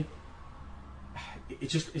bothers me.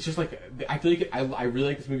 It's just like I feel like I really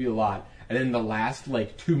like this movie a lot, and then the last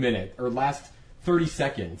like 2 minutes or last 30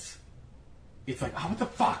 seconds, it's like, oh, what the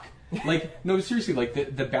fuck? Like, no, seriously, like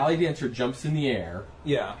the ballet dancer jumps in the air,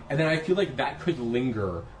 Yeah. and then I feel like that could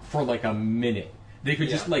linger for like a minute. They could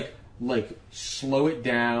just Yeah. like slow it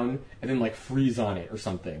down and then like freeze on it or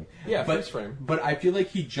something. Yeah, but freeze frame. But I feel like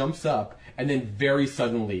he jumps up and then very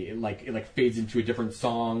suddenly it fades into a different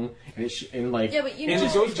song and like Yeah, but you And know,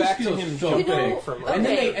 it goes back to feels him so jumping big. from. And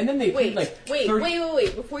then they wait, like wait, 30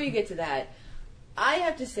 wait. Before you get to that, I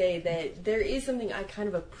have to say that there is something I kind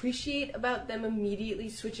of appreciate about them immediately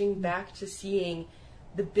switching back to seeing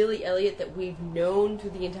the Billy Elliot that we've known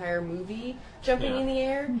through the entire movie jumping Yeah. in the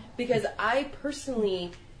air, because I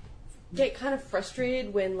personally get kind of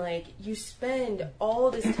frustrated when like you spend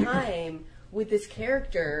all this time with this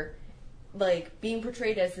character like being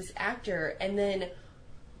portrayed as this actor, and then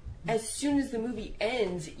as soon as the movie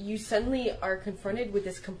ends, you suddenly are confronted with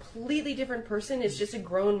this completely different person. It's just a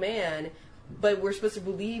grown man, but we're supposed to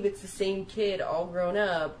believe it's the same kid all grown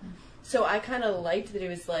up. So I kind of liked that it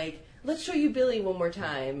was like, let's show you Billy one more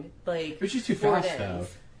time. Like, It was just too before it fast, though.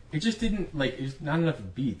 ends. It just didn't, like, there's not enough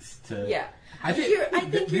beats to... Yeah. I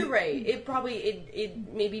think, You're right. It probably,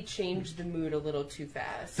 it maybe changed the mood a little too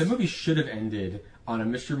fast. The movie should have ended on a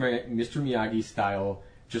Mr. Miyagi style,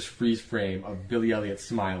 just freeze frame of Billy Elliot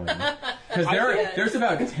smiling. Because there's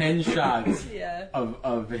about 10 shots Yeah.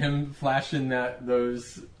 of him flashing the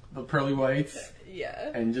pearly whites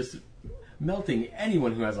Yeah. and just melting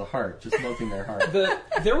anyone who has a heart, just melting their heart.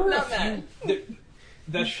 There were Not a few.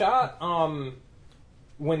 The shot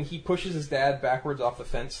when he pushes his dad backwards off the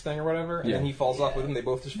fence thing or whatever, and then he falls off with him. They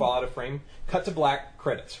both just fall out of frame. Cut to black,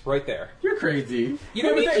 credits right there. You're crazy. You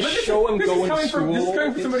don't need to show him going to school. This is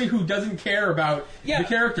coming from somebody who doesn't care about the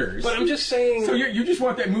characters. But I'm just saying. So you just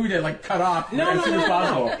want that movie to like cut off as soon as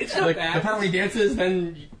possible. No. It's not like that. the part when he dances,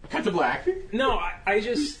 then cut to black. No, I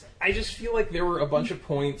just feel like there were a bunch of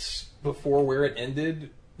points before where it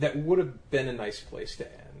ended that would have been a nice place to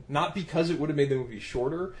end. Not because it would have made the movie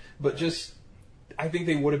shorter, but just I think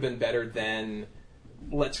they would have been better than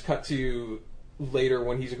let's cut to later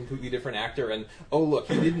when he's a completely different actor and oh look,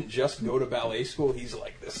 he didn't just go to ballet school, he's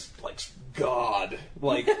like this like god.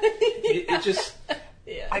 Like it just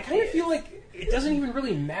I kind of feel like it doesn't even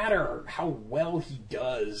really matter how well he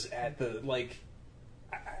does at the like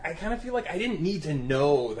I kind of feel like I didn't need to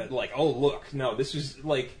know that, like, oh, look, no, this is,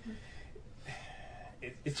 like,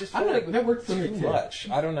 it just felt like that worked for me too too. much.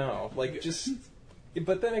 I don't know. Like, just,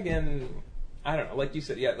 but then again, I don't know. Like you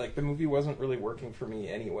said, yeah, like, the movie wasn't really working for me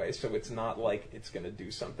anyway, so it's not like it's going to do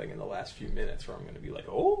something in the last few minutes where I'm going to be like,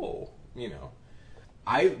 oh, you know.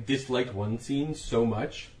 I disliked one scene so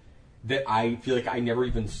much that I feel like I never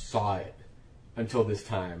even saw it until this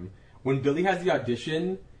time. When Billy has the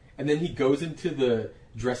audition, and then he goes into the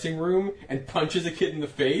dressing room and punches a kid in the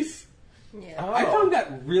face. Yeah. Oh. I found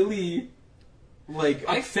that really, like,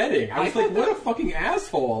 upsetting. I was like, what a fucking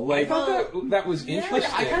asshole. Like, I thought that was interesting.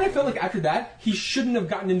 like, I kind of felt like after that, he shouldn't have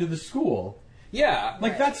gotten into the school. Yeah.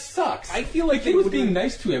 Like, that sucks. I feel like he they was would've- being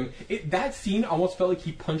nice to him. That scene almost felt like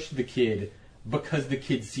he punched the kid because the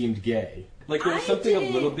kid seemed gay. Like, there was I something a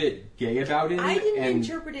didn't- little bit gay about it. I didn't and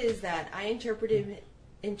interpret it as that. I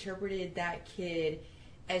interpreted that kid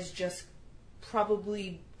as just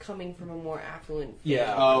probably coming from a more affluent family.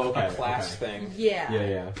 Yeah. Oh, okay, A class okay. thing. Yeah.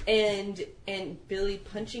 Yeah. And Billy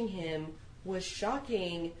punching him was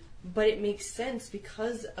shocking, but it makes sense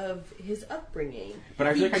because of his upbringing. But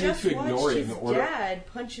I feel like I need just to ignore watched it in his order- dad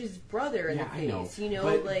punch his brother in Yeah, the I know. face. You know,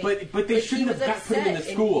 But they like, shouldn't he have was put him in the upset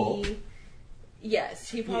and school. Yes,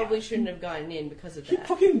 he probably shouldn't have gotten in because of He that.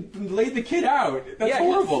 fucking laid the kid out. That's Yeah,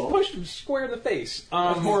 horrible. He pushed him square in the face.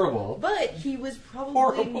 That's horrible. But he was probably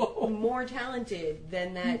Horrible. more talented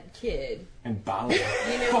than that kid. And ballet.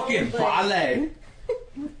 You know, fucking like- ballet.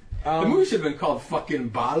 The movie should have been called fucking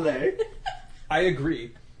ballet. I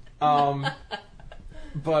agree. And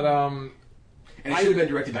it should have been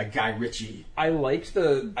directed by Guy Ritchie. I liked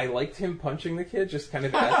him punching the kid just kind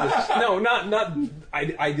of as this not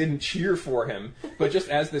I didn't cheer for him, but just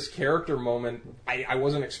as this character moment. I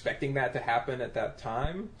wasn't expecting that to happen at that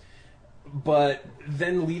time. But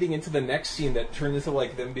then leading into the next scene that turned into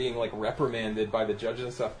like them being like reprimanded by the judges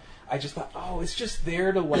and stuff, I just thought, oh, it's just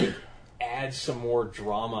there to like add some more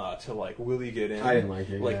drama to like, will he get in? I didn't like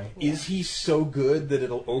it, Like, yeah. is he so good that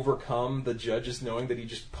it'll overcome the judges knowing that he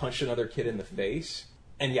just punched another kid in the face?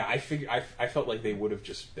 And yeah, I felt like they would have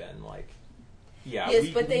just been like, yeah, Yes,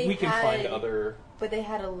 we, but they we can had- find other. But they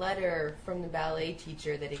had a letter from the ballet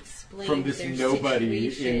teacher that explained From this their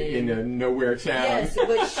nobody situation. in a nowhere town. Yes,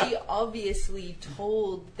 but she obviously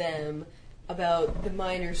told them about the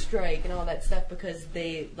minor strike and all that stuff because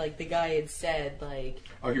they, like, the guy had said, like,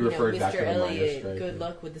 Oh, he referred back Mr. to the minor Elliot, strike, good yeah.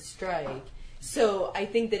 luck with the strike. So I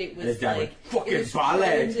think that it was His dad like went, "Fucking it was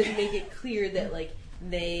ballet." trying to make it clear that like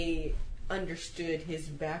they understood his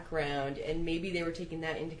background and maybe they were taking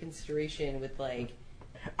that into consideration with like.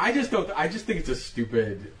 I just think it's a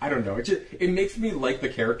stupid. I don't know. It makes me like the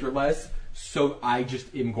character less, so I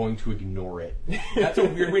just am going to ignore it. That's a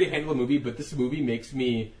weird way to handle a movie, but this movie makes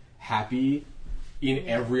me happy in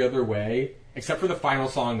every other way, except for the final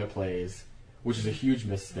song that plays, which is a huge Oh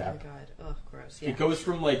my misstep. god! Oh, gross. Yeah. It goes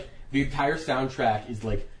from like the entire soundtrack is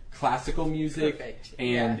like classical music Perfect.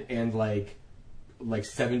 and like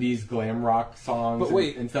 70s glam rock songs But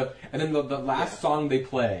wait. and stuff. And then the last song they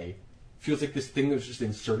play feels like this thing that was just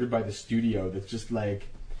inserted by the studio that's just like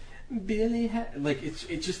Billy like it's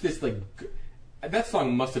just this like that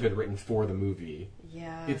song must have been written for the movie.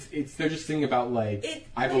 Yeah. It's they're just singing about like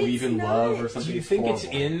I but believe it's in not. love or Do something. you think it's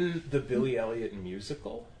horrible. in the Billy Elliot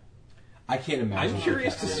musical? I can't imagine. I'm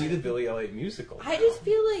curious to see the Billy Elliot musical. I just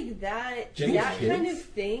feel like that Jenny kind Kids? of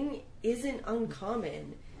thing isn't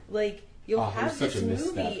uncommon. Like you'll Oh, it was have such this a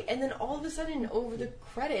misstep. movie, and then all of a sudden, over the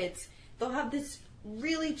credits, they'll have this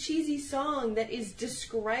really cheesy song that is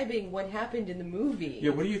describing what happened in the movie.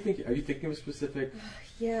 Yeah, what do you think? Are you thinking of a specific?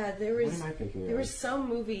 Yeah, there was. What am I thinking There of? was some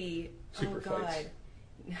movie. Super oh God, Fights.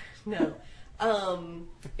 no.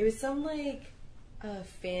 It was some like a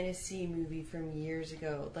fantasy movie from years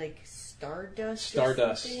ago, like Stardust.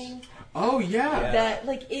 Stardust. Or something. Oh yeah. Yeah. That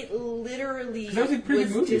like it literally 'Cause that was a pretty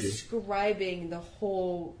good movie. describing the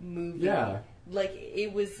whole movie. Yeah. Like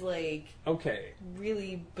it was like Okay.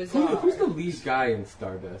 really bizarre. Who's the lead guy in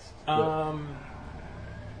Stardust?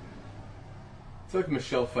 It's like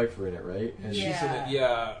Michelle Pfeiffer in it, right? And Yeah. She's in it.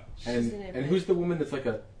 Yeah. She's in it, and but- who's the woman that's like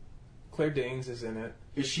a? Claire Danes is in it.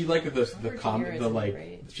 Is she like the Robert com De Niro's the in it, like?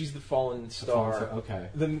 right? She's the fallen star. Okay.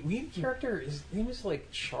 The lead character, his name is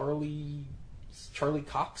like Charlie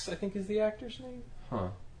Cox, I think is the actor's name. Huh.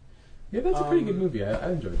 Yeah, that's a pretty good movie.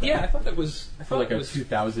 I enjoyed that. Yeah, I thought that was For like it a was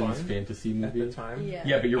 2000s fun fantasy at movie. the time. Yeah.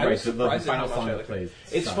 Yeah, but you're I right. was The surprised at final how much song I that liked plays.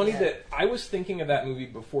 It's sucks. funny Yeah. that I was thinking of that movie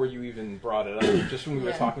before you even brought it up, just when we were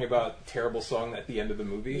Yeah. talking about terrible song at the end of the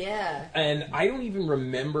movie. Yeah. And I don't even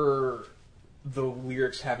remember the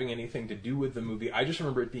lyrics having anything to do with the movie. I just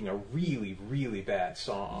remember it being a really, really bad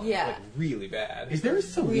song. Yeah. Like, really bad. Is there a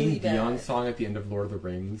Celine Really Dion bad. song at the end of Lord of the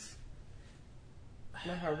Rings?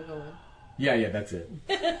 My heart will go on. Yeah, that's it.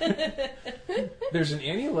 There's an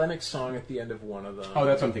Annie Lennox song at the end of one of them. Oh,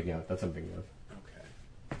 that's what I'm thinking of. That's what I'm thinking of. Okay.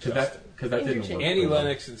 Because that didn't work. Annie for them.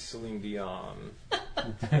 Lennox and Celine Dion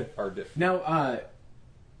are different. Now,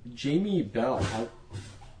 Jamie Bell.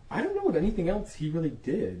 I don't know what anything else he really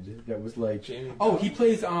did that was like. Jamie Oh, Bell? he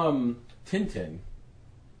plays Tintin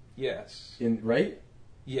Yes. right?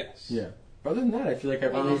 Yes. Yeah. But other than that, I feel like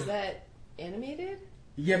I've Wait, really. is that animated?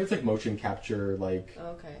 Yeah, but it's like motion capture, like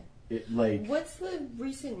Okay. it, like. What's the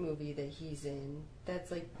recent movie that he's in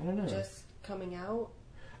that's like I don't know. just coming out?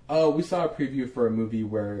 Oh, we saw a preview for a movie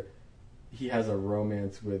where he has a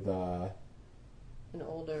romance with An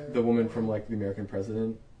older. the woman from like The American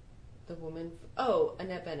President, The woman. Oh,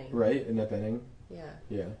 Annette Bening. right? Annette Bening. Yeah.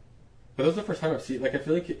 Yeah. But that was the first time I've seen. Like, I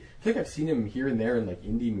feel like I've seen him here and there in like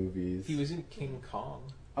indie movies. He was in King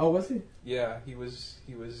Kong. Oh, was he? Yeah, he was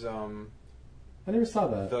I never saw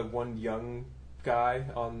that. the one young guy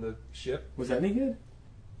on the ship. Was that any good?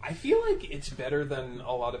 I feel like it's better than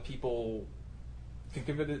a lot of people think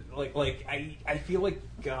of it. Like I feel like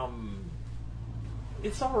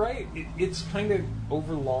it's all right. It's kind of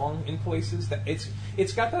overlong in places. That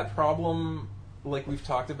it's got that problem like we've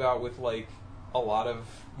talked about with like a lot of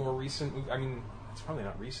more recent. I mean, it's probably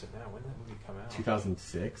not recent now. When did that movie come out?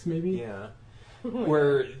 2006, maybe. Yeah,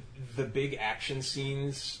 where the big action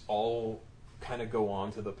scenes all kind of go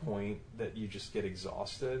on to the point that you just get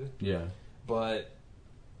exhausted. Yeah. But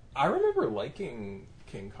I remember liking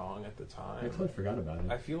King Kong at the I time. totally forgot about it.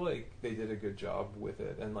 I feel like they did a good job with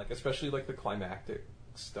it, and like especially like the climactic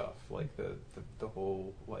stuff, like the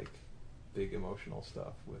whole like big emotional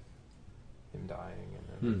stuff with him dying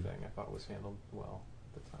and everything. I thought was handled well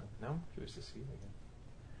at the time. Now I'm curious to see it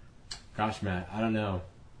again. Gosh, Matt, I don't know.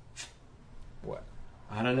 What?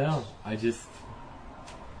 I don't know.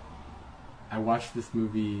 I watched this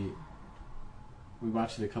movie. We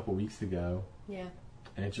watched it a couple weeks ago, Yeah.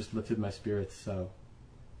 and it just lifted my spirits. So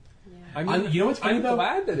Yeah. I mean, you know what's funny, I'm though?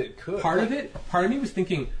 glad that it could. part Like, of it, part of me was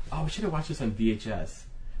thinking, oh, we should have watched this on VHS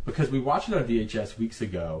because we watched it on VHS weeks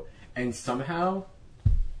ago, and somehow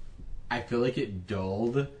I feel like it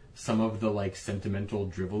dulled some of the like sentimental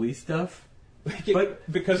drivelly stuff.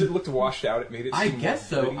 But- because it looked washed out, it made it. I seem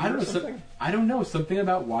guess more so. gritty I don't or know. something. I don't know. Something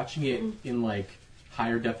about watching it in like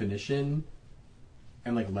higher definition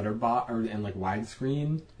and like and like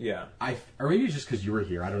widescreen. Yeah. Or maybe it's just because you were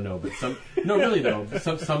here. I don't know. But no, really though.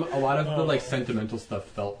 A lot of the like sentimental stuff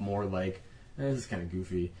felt more like this is kind of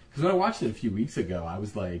goofy. Because when I watched it a few weeks ago,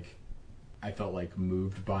 I felt like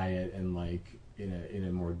moved by it and like in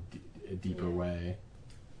a more deeper way.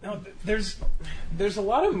 Now, there's a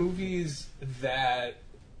lot of movies that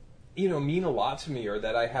mean a lot to me, or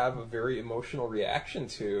that I have a very emotional reaction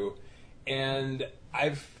to, and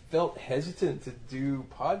I've felt hesitant to do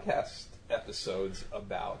podcast episodes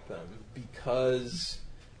about them because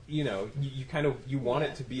you want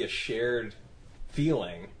it to be a shared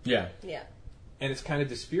feeling, Yeah. Yeah. and it's kind of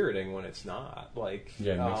dispiriting when it's not. Like,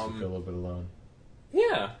 Yeah, it makes you feel a little bit alone.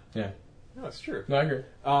 yeah, Yeah. no, it's true. No, I agree.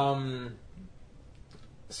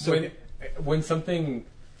 So when something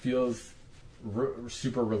feels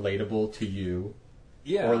super relatable to you,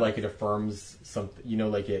 Yeah. or like it affirms something, you know,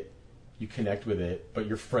 like you connect with it, but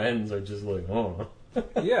your friends are just like, oh.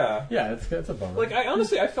 Yeah. Yeah, it's a bummer. Like,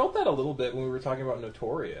 I felt that a little bit when we were talking about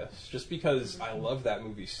Notorious, just because I love that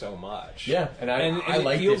movie so much. Yeah, and I it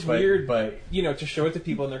liked feels it, but, weird, but you know, to show it to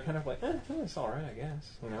people and they're kind of like, it's all right, I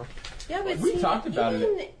guess, you know. Yeah, but We talked about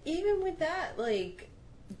it. Even with that, like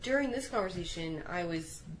during this conversation, I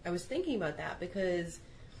was thinking about that because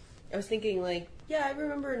I was thinking like, yeah, I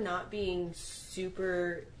remember not being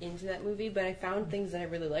super into that movie, but I found things that I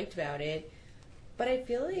really liked about it. But I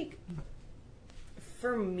feel like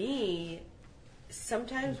for me,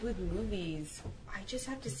 sometimes with movies, I just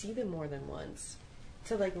have to see them more than once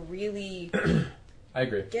to like really I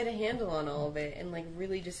agree. get a handle on all of it and like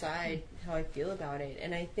really decide how I feel about it.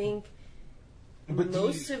 And I think But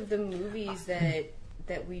most of the movies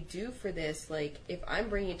that we do for this, like if I'm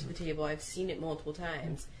bringing it to the table, I've seen it multiple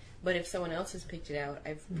times. But if someone else has picked it out,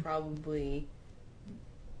 I've probably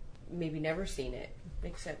maybe never seen it.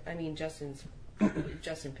 Except, I mean, Justin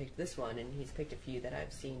picked this one, and he's picked a few that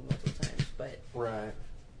I've seen multiple times. But Right.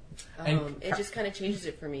 it just kind of changes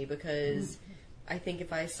it for me because I think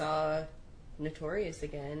if I saw Notorious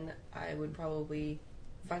again, I would probably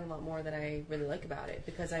find a lot more that I really like about it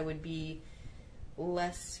because I would be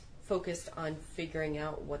less focused on figuring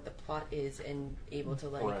out what the plot is and able to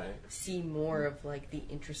like Right. see more of like the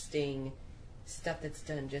interesting stuff that's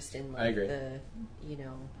done just in I like agree. the, you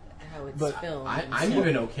know, how it's But filmed. and I'm stuff.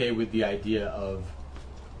 even okay with the idea of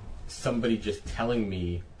somebody just telling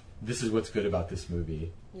me this is what's good about this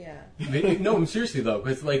movie. Yeah. No, seriously though,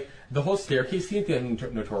 because like the whole staircase scene at the end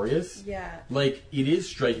of Notorious, Yeah. like it is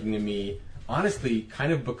striking to me, honestly,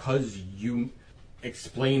 kind of because you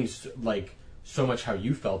explained like so much how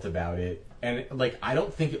you felt about it, and like I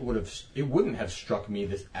don't think it wouldn't have struck me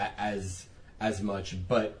this as much,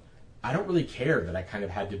 but I don't really care that I kind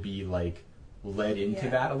of had to be like led into Yeah.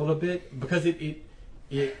 that a little bit because it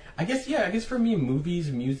I guess for me, movies,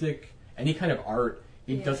 music, any kind of art,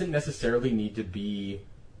 it Yeah. doesn't necessarily need to be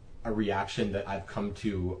a reaction that I've come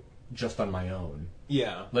to just on my own.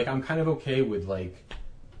 Yeah. Like I'm kind of okay with like,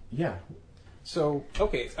 yeah. So,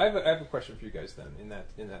 okay, I have a question for you guys then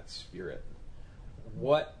in that spirit.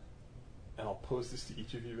 What, and I'll pose this to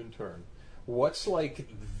each of you in turn. What's like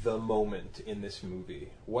the moment in this movie?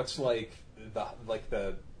 What's like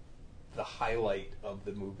the highlight of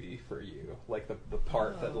the movie for you? Like the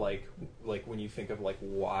part that like when you think of like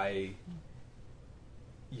why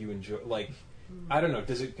you enjoy, like I don't know,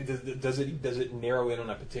 does it narrow in on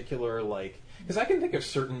a particular, like, because I can think of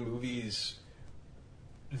certain movies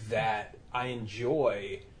that I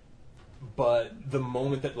enjoy, but the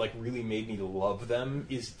moment that like really made me love them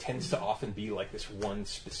tends to often be like this one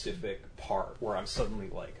specific part where I'm suddenly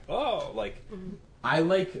like, oh, like I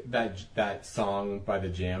like that song by The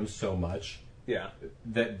Jam so much yeah,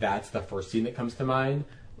 that's the first scene that comes to mind,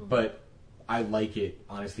 but I like it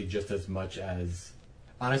honestly just as much as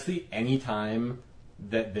honestly any time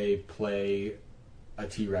that they play a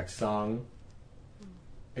T-Rex song,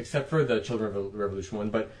 except for the Children of the Revolution one,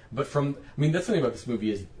 but from I mean that's something about this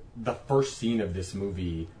movie is the first scene of this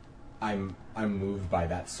movie I'm moved by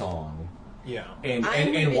that song. yeah, And I'm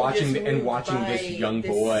even watching just and moved watching by this young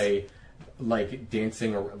this- boy like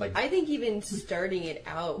dancing or like I think even starting it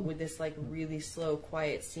out with this like really slow,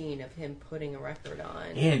 quiet scene of him putting a record on.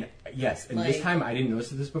 and yes, and this Like- time I didn't notice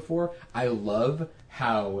this before. I love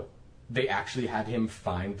how they actually had him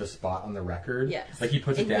find the spot on the record. Yes. Like he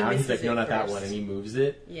puts it And he down, he's misses like, no, it not that first. one, and he moves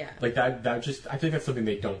it. Yeah. Like that just I think that's something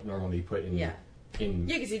they don't normally put in Yeah. in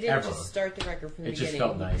Yeah, because he didn't ever. just start the record from the It just beginning.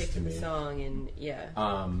 felt He nice picked to the me. song and yeah.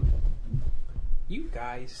 you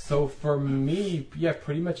guys. So for me, yeah,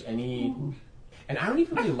 pretty much any and I don't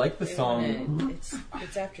even really like the They song. wanna-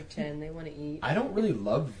 it's after 10. They want to eat. I don't really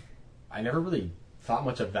love. I never really thought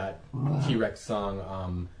much of that T-Rex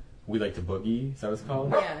song. We Like to Boogie. Is that what it's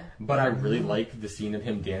called? Yeah. But I really like the scene of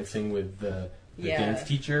him dancing with the Yeah. dance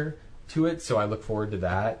teacher to it. So I look forward to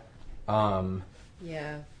that.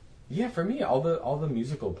 Yeah. Yeah, for me, all the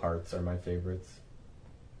musical parts are my favorites.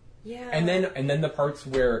 Yeah. And then the parts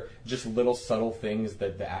where just little subtle things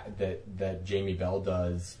that Jamie Bell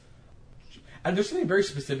does. And there's something very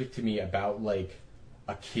specific to me about like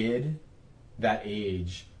a kid that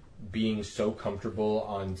age being so comfortable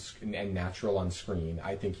and natural on screen.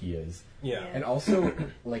 I think he is. Yeah. And also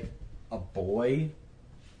like a boy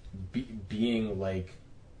being like,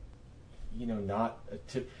 you know, not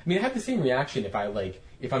I mean, I have the same reaction if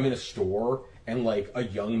I'm in a store and like a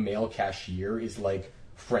young male cashier is like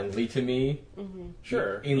friendly to me.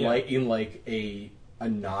 Sure. In yeah. like a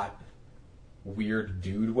not weird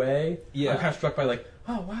dude way. Yeah. I'm kind of struck by like,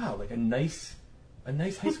 oh wow, like a nice high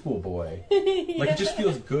school boy. Like it just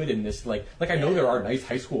feels good in this. Like I know there are nice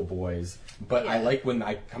high school boys, but I like when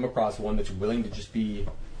I come across one that's willing to just be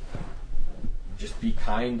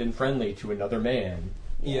kind and friendly to another man.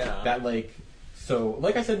 Yeah. That so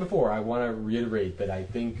like I said before, I want to reiterate that I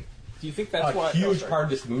think. Do you think that's a why huge part of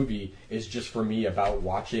this movie is just for me about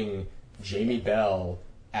watching Jamie Bell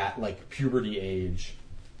at like puberty age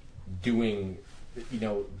doing,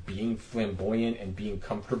 being flamboyant and being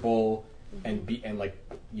comfortable and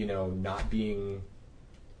not being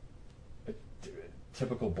a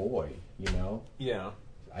typical boy, Yeah.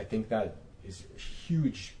 I think that is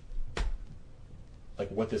huge, like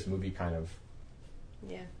what this movie kind of,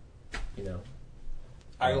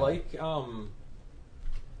 I like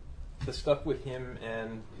the stuff with him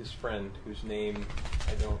and his friend, whose name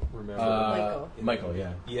I don't remember. Michael,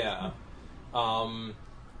 yeah. Yeah. I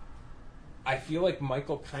feel like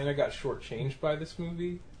Michael kind of got shortchanged by this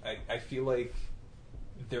movie. I feel like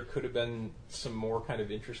there could have been some more kind of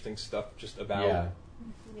interesting stuff just about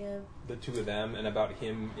the two of them and about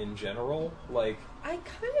him in general. Like, I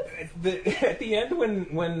kind of at the end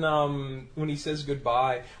when he says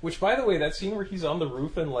goodbye, which by the way, that scene where he's on the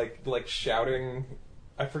roof and like shouting,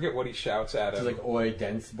 I forget what he shouts at him. It's like "Oi,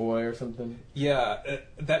 dense boy" or something. Yeah,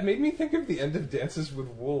 that made me think of the end of Dances with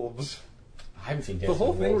Wolves. I haven't seen Dances The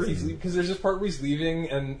whole with thing where Wolves. because there's this part where he's leaving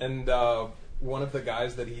and one of the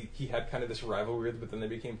guys that he had kind of this rivalry with, but then they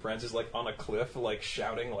became friends, is like on a cliff, like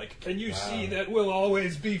shouting, like, "Can you see that we'll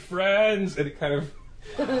always be friends?" And it kind of,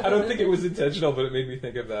 I don't think it was intentional, but it made me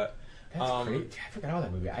think of that. That's great. I forgot about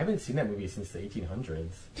that movie. I haven't seen that movie since the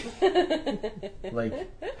 1800s. Like,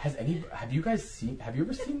 have you ever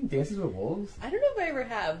seen Dances with Wolves? I don't know if I ever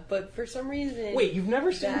have, but for some reason... Wait, you've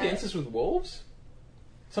never seen that- Dances with Wolves?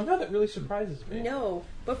 Somehow that really surprises me. No,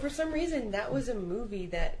 but for some reason that was a movie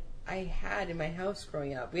that I had in my house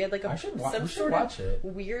growing up. We had like we should sort watch of it.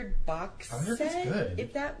 weird box I wonder if it's set, good.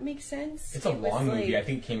 if that makes sense. It's a It was long movie. like- I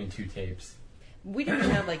think it came in 2 tapes. We didn't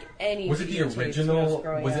have like any. Was it the videotapes when I original?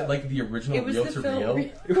 growing Was it up. like the original It was reel the to film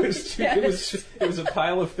reel? It was a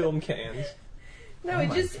pile of film cans. No, Oh it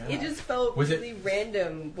my just God. felt Was it really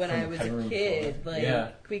random when from I was a Penguin kid, Film? like Yeah.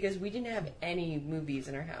 because we didn't have any movies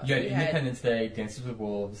in our house. You had We had Independence Day, Dances with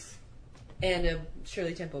Wolves. and a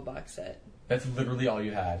Shirley Temple box set, That's literally all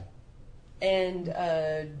you had. and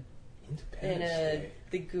Independence Day.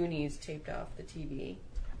 the Goonies taped off the TV.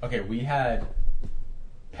 Okay, we had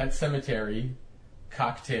Pet Cemetery,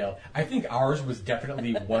 Cocktail. I think ours was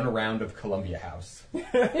definitely one round of Columbia House. We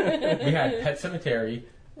had Pet Cemetery,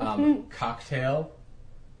 Cocktail,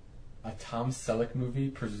 a Tom Selleck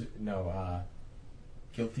movie.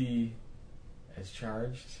 Guilty as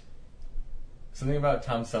Charged. Something about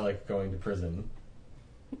Tom Selleck going to prison.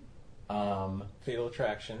 Fatal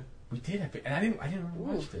Attraction. We did have, and I didn't remember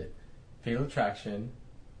watched it. Fatal Attraction,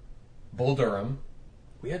 Bull Durham.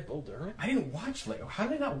 We had Bull Durham? I didn't watch, how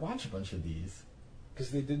did I not watch a bunch of these?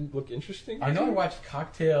 Because they didn't look interesting? I know I watched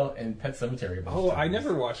Cocktail and Pet Cemetery a bunch of Oh, times. I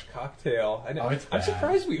never watched Cocktail. It's I'm bad.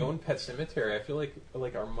 surprised we owned Pet Cemetery. I feel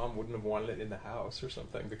like our mom wouldn't have wanted it in the house or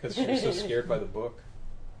something because she was so scared by the book.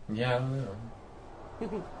 Yeah, I don't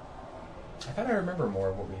know. I thought I remember more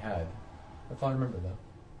of what we had. That's all I remember, though.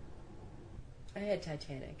 I had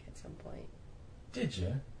Titanic at some point. Did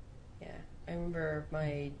you? Yeah, I remember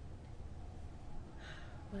when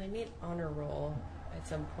I made honor roll at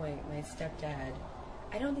some point, my stepdad,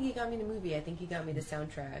 I don't think he got me the movie, I think he got me the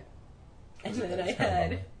soundtrack. And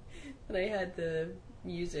then I had the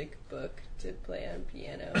music book to play on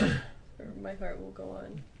piano, or My Heart Will Go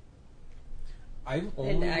On. I I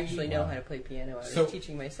didn't actually know how to play piano. I was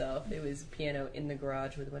teaching myself. It was piano in the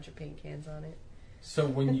garage with a bunch of paint cans on it. So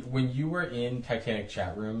when you were in Titanic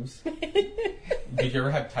chat rooms, did you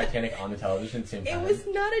ever have Titanic on the television at the same It time? was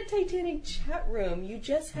not a Titanic chat room. You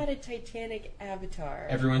just had a Titanic avatar.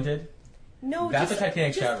 Everyone did? No, That's a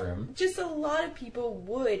Titanic chat room. Just a lot of people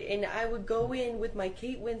would, and I would go in with my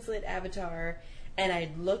Kate Winslet avatar, and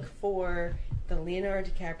I'd look for the Leonardo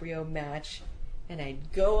DiCaprio match, and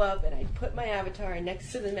I'd go up and I'd put my avatar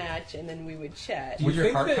next to the match, and then we would chat. Would your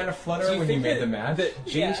think heart that- kind of do flutter when you think made that- the match? That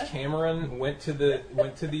James Yeah. Cameron went to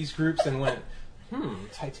these groups and went,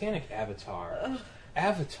 Titanic Avatar.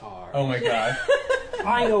 Avatar. Oh my god.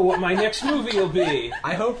 I know what my next movie will be.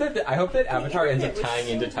 I hope that Avatar ends up It was tying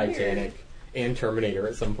so into weird. Titanic and Terminator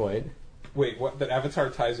at some point. Wait, what? That Avatar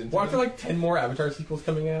ties into? Well, after 10 more Avatar sequels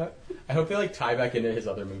coming out, I hope they tie back into his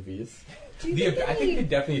other movies. Do you think I think they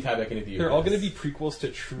definitely tie back into the. They're all Abyss. going to be prequels to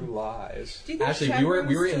True Lies. Do you think Actually, chat we were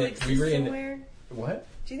rooms in still it- exist we were in- somewhere? What?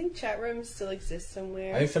 Do you think chat rooms still exist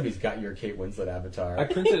somewhere? I think somebody's got your Kate Winslet avatar. I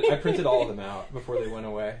printed all of them out before they went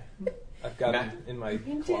away. I've got it in my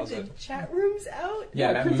Printed closet. the chat rooms out?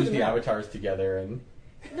 Yeah, that printed moves them the out. avatars together, and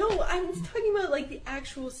No, I'm talking about like the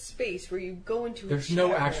actual space where you go into. there's a no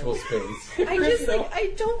chat actual room. space. I just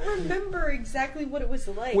I don't remember exactly what it was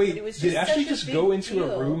like. Wait, but it was did just Ashley such a just big go into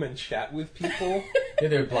deal. a room and chat with people? Yeah,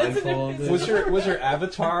 they're blindfolded. was her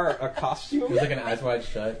avatar a costume? It was like an Eyes Wide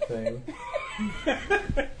Shut thing.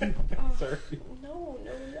 Sorry.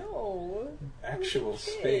 No. Actual I was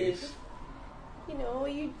a kid. space. You know,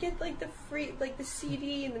 you'd get like the free, like the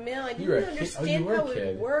CD in the mail. I You were a didn't kid? Oh, understand you were a how it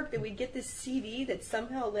kid. worked. That we'd get this CD that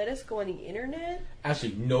somehow let us go on the internet.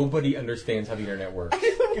 Actually, nobody understands how the internet works. I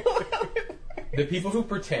don't know how it worked. The people who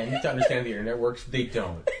pretend to understand the internet works, they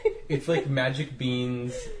don't. It's like magic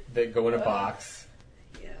beans that go in a box,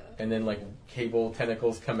 Yeah. and then like cable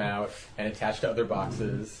tentacles come out and attach to other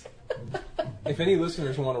boxes. If any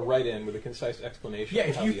listeners want to write in with a concise explanation, Yeah, of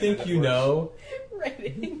if how you the think internet you works, know, Right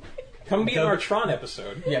in. come be on Come- our Tron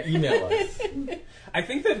episode. yeah, email us. I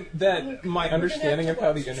think that my understanding of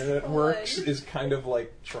how the internet Tron. works is kind of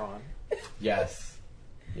like Tron. Yes.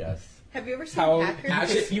 Yes. Have you ever seen How- Hackers?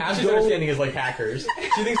 Ash's go- understanding is like hackers.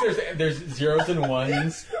 She thinks there's zeros and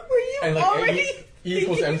ones. Were you And, like, already E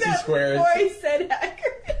equals thinking MC that squared. before I said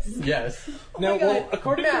Hackers? Yes. Oh Now, my God. well,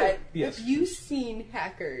 according to- Matt, yes. have you seen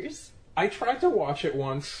Hackers? I tried to watch it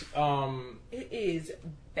once. It is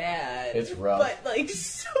bad. It's rough. But, like,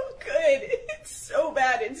 so good. It's so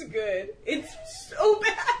bad, it's good. It's so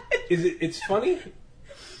bad. It's funny?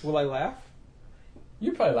 Will I laugh?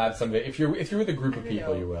 You probably laugh someday. If you're with a group of I don't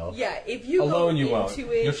people, know. you will. Yeah, if you Alone, go you into won't.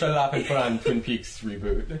 it, You'll shut it off and put on Twin Peaks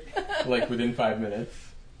reboot, like within 5 minutes.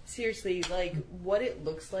 seriously, like, what it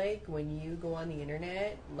looks like when you go on the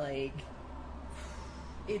internet, like,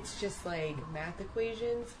 it's just like math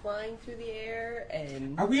equations flying through the air,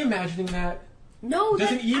 and Are we imagining that? no, Does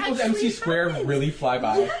that an E equals actually MC squared happens. really fly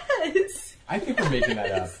by? Yes. I think we're making that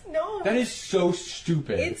up. Yes. No. That is so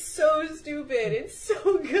stupid. It's so stupid. It's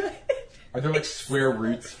so good. Are there like square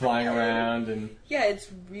roots flying around and Yeah, it's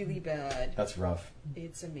really bad. that's rough.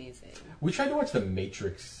 It's amazing. We tried to watch The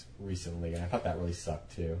Matrix recently and I thought that really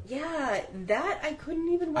sucked too. Yeah, that I couldn't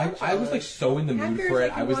even watch. I all was of. like so in the mood Hackers for I it.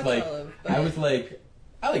 can I was watch like all of, but-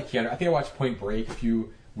 I like Keanu. I think I watched Point Break a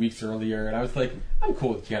few weeks earlier and I was like, I'm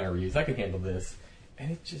cool with Keanu Reeves. I can handle this.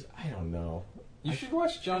 And it just I don't know. You should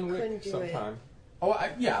watch John Wick couldn't do it. sometime. Oh,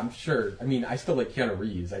 yeah, I'm sure. I mean, I still like Keanu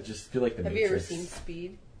Reeves. I just feel like The Have you ever Matrix. seen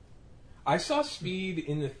Speed? I saw Speed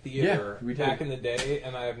in the theater Yeah, we did. back in the day,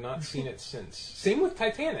 and I have not seen it since. Same with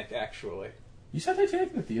Titanic, actually. You saw Titanic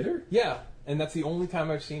in the theater? Yeah, and that's the only time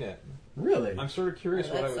I've seen it. Really? I'm sort of curious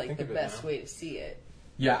what I That's would like think the of it best now. way to see it.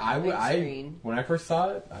 Yeah, Big screen. when I first saw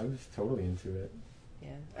it, I was totally into it. Yeah,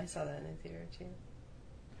 I saw that in the theater too.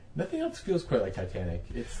 Nothing else feels quite like Titanic.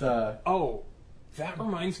 It's Oh, that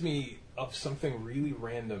reminds me of something really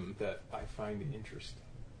random that I find interesting.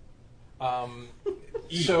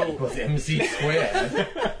 So, equals MC squared.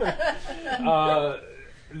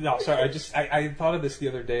 no, sorry. I thought of this the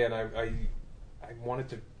other day, and I wanted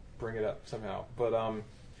to bring it up somehow. But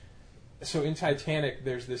so in Titanic,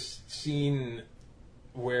 there's this scene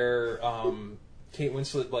where Kate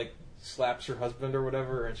Winslet like slaps her husband or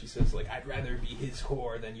whatever, and she says like, "I'd rather be his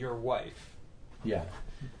whore than your wife." Yeah.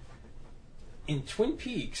 In Twin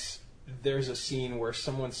Peaks, there's a scene where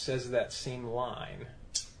someone says that same line,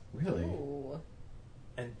 Really? Ooh.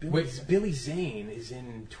 and Wait. Billy Zane is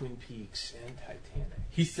in Twin Peaks and Titanic.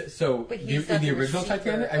 But he's in not the the original receiver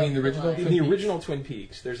Titanic. I mean, the of the original. line. In Twin the Peaks? original Twin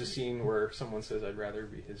Peaks, there's a scene where someone says, "I'd rather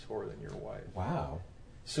be his whore than your wife." Wow.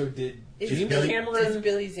 So did Is James Billy- Does Cameron?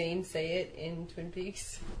 Billy Zane say it in Twin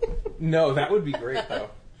Peaks? No, that would be great though.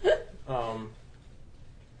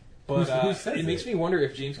 But Who says it makes it? me wonder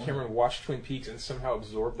if James Cameron watched Twin Peaks and somehow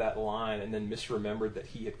absorbed that line and then misremembered that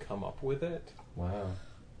he had come up with it. Wow.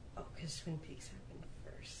 Oh, because Twin Peaks happened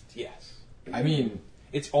first. Yes, I mean,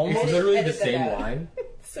 it's it's almost. literally the Edit that same out. line.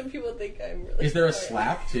 Some people think I'm really. Is there a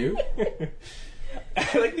smart. slap too?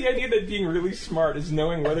 I like the idea that being really smart is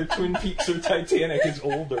knowing whether Twin Peaks or Titanic is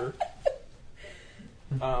older.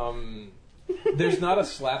 There's not a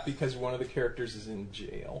slap because one of the characters is in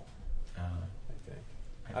jail. I think.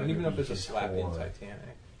 I don't even know if there's a slap in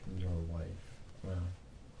Titanic. Your wife. Wow.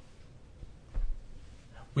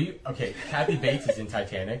 Okay, Kathy Bates is in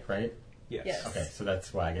Titanic, right? Yes. Yes. Okay, so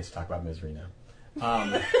that's why I get to talk about Misery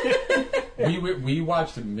now. We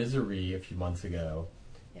watched Misery a few months ago,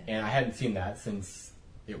 Yeah. and I hadn't seen that since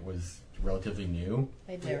it was relatively new.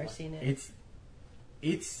 I'd never Yeah. seen it.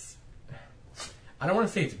 It's. I don't want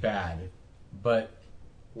to say it's bad, but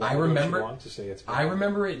Why I don't you remember. want to say it's I bad?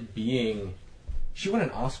 remember it being. She won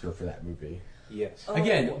an Oscar for that movie. Yes. Oh,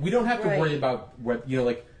 Again, we don't have to right. worry about what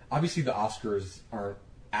like. Obviously, the Oscars aren't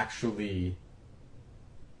actually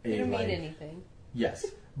They don't like, mean anything. Yes,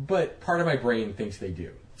 but part of my brain thinks they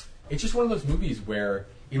do. It's just one of those movies where,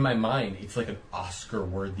 in my mind, it's like an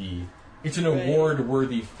Oscar-worthy, it's an Right.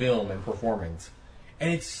 award-worthy film and performance,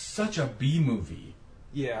 and it's such a B movie.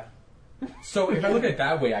 Yeah. So if I look at it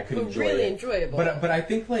that way, I could But enjoy really it. enjoyable. But I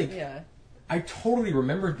think like Yeah. I totally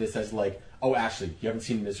remembered this as like, oh, Ashley, you haven't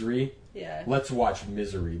seen Misery? Yeah. Let's watch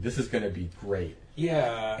Misery. This is going to be great.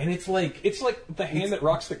 Yeah. And it's like It's like The Hand That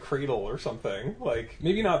Rocks the Cradle or something. Like,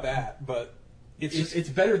 maybe not that, but it's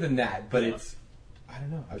better than that. But Yeah. it's I don't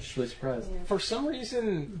know. I was just really surprised. Yeah. For some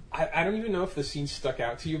reason, I don't even know if the scene stuck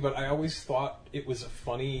out to you, but I always thought it was a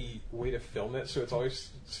funny way to film it, so it's always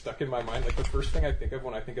stuck in my mind. Like, the first thing I think of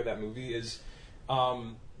when I think of that movie is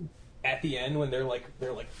at the end when they're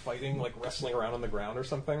fighting, like wrestling around on the ground or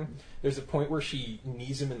something. There's a point where she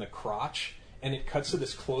knees him in the crotch, and it cuts to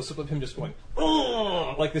this close-up of him just going,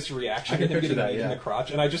 "Ugh!" Like this reaction I to can him picture getting that, kneed in yeah. the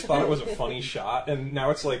crotch, and I just thought it was a funny shot, and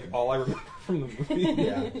now it's like all I remember from the movie.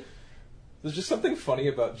 Yeah. There's just something funny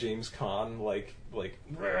about James Caan, like.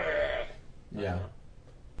 Yeah.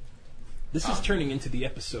 This is turning into the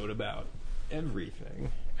episode about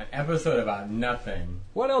everything. An episode about nothing.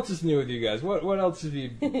 What else is new with you guys? What else have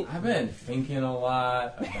you? I've been thinking a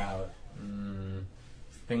lot about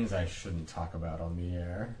things I shouldn't talk about on the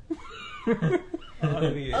air. on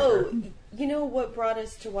the air? Oh, you know what brought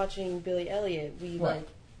us to watching Billy Elliot? What?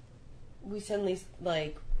 We suddenly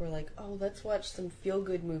we're like, oh, let's watch some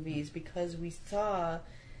feel-good movies because we saw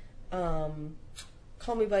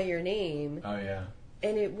Call Me by Your Name, Oh yeah.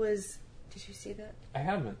 and it was. Did you see that? I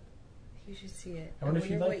haven't. You should see it. I wonder if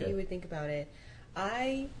you'd like what it. you would think about it.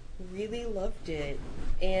 I really loved it,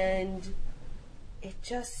 and it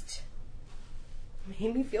just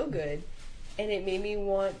made me feel good, and it made me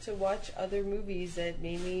want to watch other movies that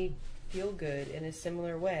made me feel good in a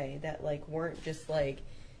similar way, that like weren't just like,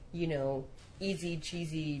 you know, easy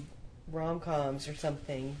cheesy rom-coms or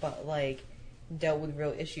something, but like dealt with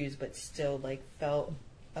real issues but still like felt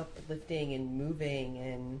uplifting and moving,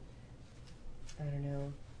 and I don't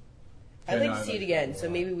know. I'd Yeah, like no, to I'd see like it to again, do so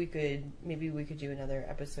that. maybe we could do another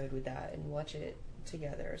episode with that and watch it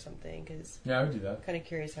together or something, because Yeah, I would do that. I'm kind of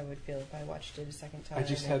curious how it would feel if I watched it a second time. I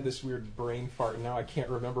just had this weird brain fart, and now I can't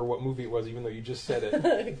remember what movie it was, even though you just said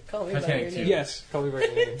it. Call Me by Titanic Your 2. Name. Yes, Call Me by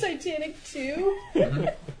Your Name. Titanic 2?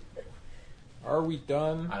 Are we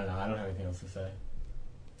done? I don't know. I don't have anything else to say.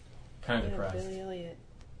 Kind of Yeah, depressed. Billy Elliot.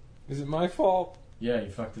 Is it my fault? Yeah,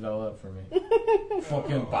 you fucked it all up for me.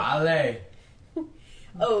 Fucking ballet.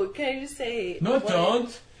 Oh, can I just say... No, what-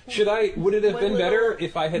 don't. Would it have One been little- better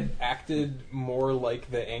if I had acted more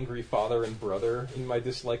like the angry father and brother in my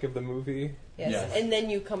dislike of the movie? Yes. Yes. And then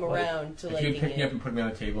you come around to If liking you had picked me up it. and put me on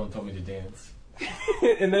a table and told me to dance.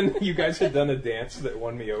 And then you guys had done a dance that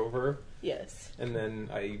won me over, Yes. and then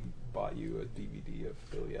I bought you a DVD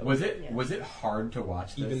of Billy Elliot. Was Yeah. it hard to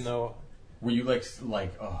watch this? Even though Were you like oh my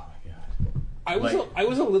god. I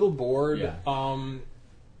was a little bored. Yeah.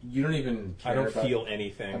 You don't even care I don't about, feel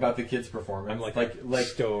anything about the kid's performance. I'm like like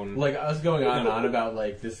stone. Like us going on and on about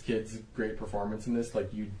like this kid's great performance in this. Like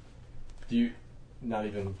do you not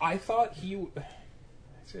even I thought he.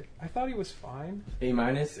 That's it. I thought he was fine. A-, A+?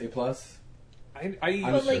 I I'm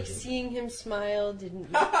But like joking. seeing him smile didn't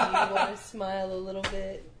make you want to smile a little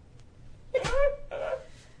bit.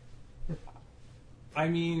 I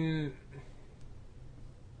mean,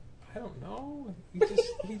 I don't know.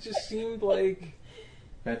 He just seemed like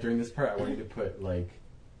Matt, during this part, I want you to put like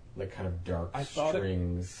kind of dark I thought it-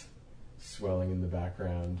 strings swelling in the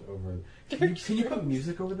background over. Can you put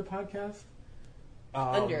music over the podcast?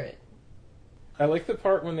 Under it. I like the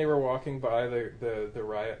part when they were walking by the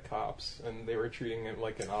riot cops and they were treating it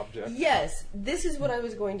like an object. Yes, this is what I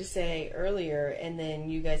was going to say earlier, and then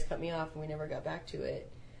you guys cut me off and we never got back to it.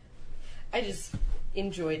 I just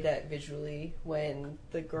enjoyed that visually when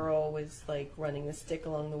the girl was like running the stick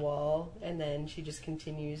along the wall, and then she just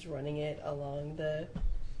continues running it along the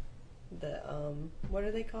what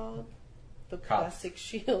are they called? The Cops. plastic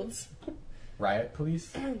shields. Riot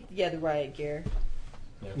police? Yeah, the riot gear.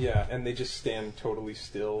 Yeah, and they just stand totally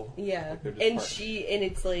still. Yeah, Like they're just and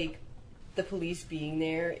part- it's like the police being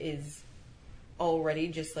there is already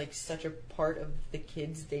just like such a part of the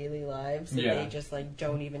kids' daily lives that Yeah. they just like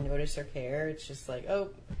don't even notice or care. It's just like, oh,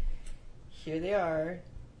 here they are.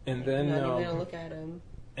 And then I'm not even gonna look at them.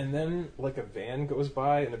 and then like a van goes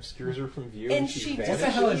by and obscures her from view, And she she vanishes. What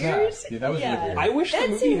the hell is that? Disappears? Yeah, that was Yeah. really weird. I wish the That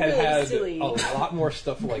movie seemed had really had silly. a lot more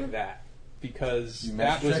stuff like that because You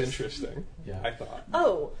that was Matrix? interesting. Yeah. I thought.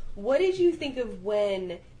 Oh, what did you think of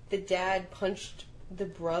when the dad punched the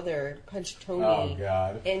brother punched Tony. Oh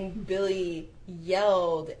God! And Billy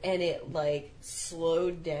yelled, and it like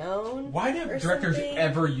slowed down. Why do directors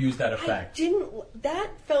ever use that effect? That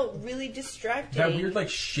felt really distracting. That weird, like,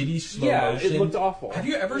 shitty slow motion. it looked awful. Have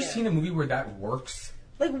you ever seen a movie where that works?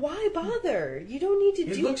 Like, why bother? You don't need to do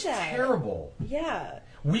that. It looks terrible. Yeah.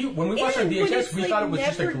 When we watched on VHS, we thought it was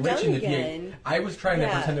just a never glitch in the done VHS. again. I was trying to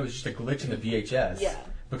Yeah. pretend it was just a glitch in the VHS. Yeah.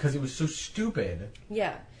 Because it was so stupid.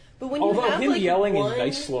 Yeah. But when you Although have, him like, yelling one... in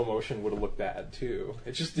nice slow motion would have looked bad too.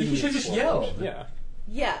 It just didn't. He should've need just slow yelled. motion. Yeah.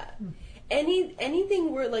 Yeah.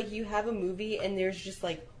 Anything where, like, you have a movie and there's just,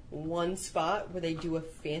 like, one spot where they do a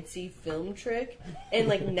fancy film trick and,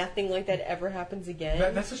 like, nothing like that ever happens again.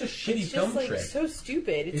 That's such a shitty it's film just, like, trick. so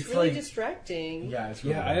stupid. It's really like- distracting. Yeah, it's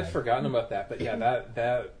really Yeah, I had bad. forgotten about that, but yeah,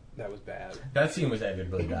 that was bad. That scene was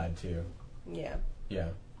edited really bad too. Yeah. Yeah.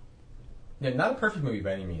 Yeah, not a perfect movie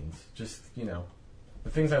by any means. Just, you know, the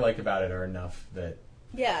things I liked about it are enough that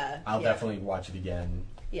Yeah. I'll yeah. definitely watch it again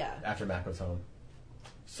Yeah. after Mac goes home.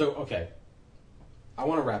 So, okay. I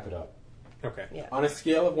want to wrap it up. Okay. Yeah. On a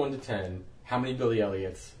scale of 1 to 10, how many Billy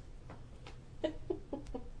Elliots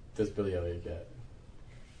does Billy Elliot get?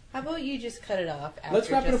 How about you just cut it off after Let's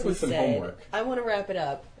wrap it up Justin with some said, homework. I want to wrap it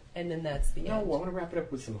up, and then that's the No, I end. want to wrap it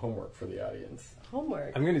up with some homework for the audience.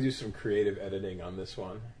 Homework. I'm going to do some creative editing on this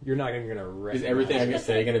one. You're not even going to Is recognize everything I'm it. going to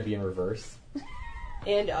say going to be in reverse?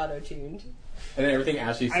 And auto-tuned. And then everything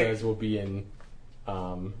Ashley says will be in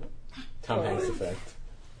Tom Hanks effect.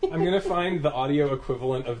 I'm going to find the audio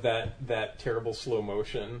equivalent of that terrible slow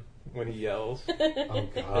motion when he yells, Oh,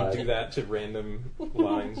 and do God. that to random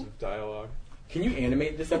lines of dialogue. Can you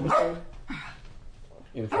animate this episode?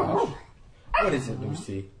 In Flash? What is it,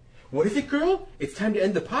 Lucy? What is it, girl? It's time to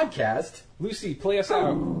end the podcast. Lucy, play us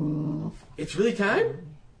out. It's really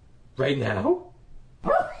time? Right now?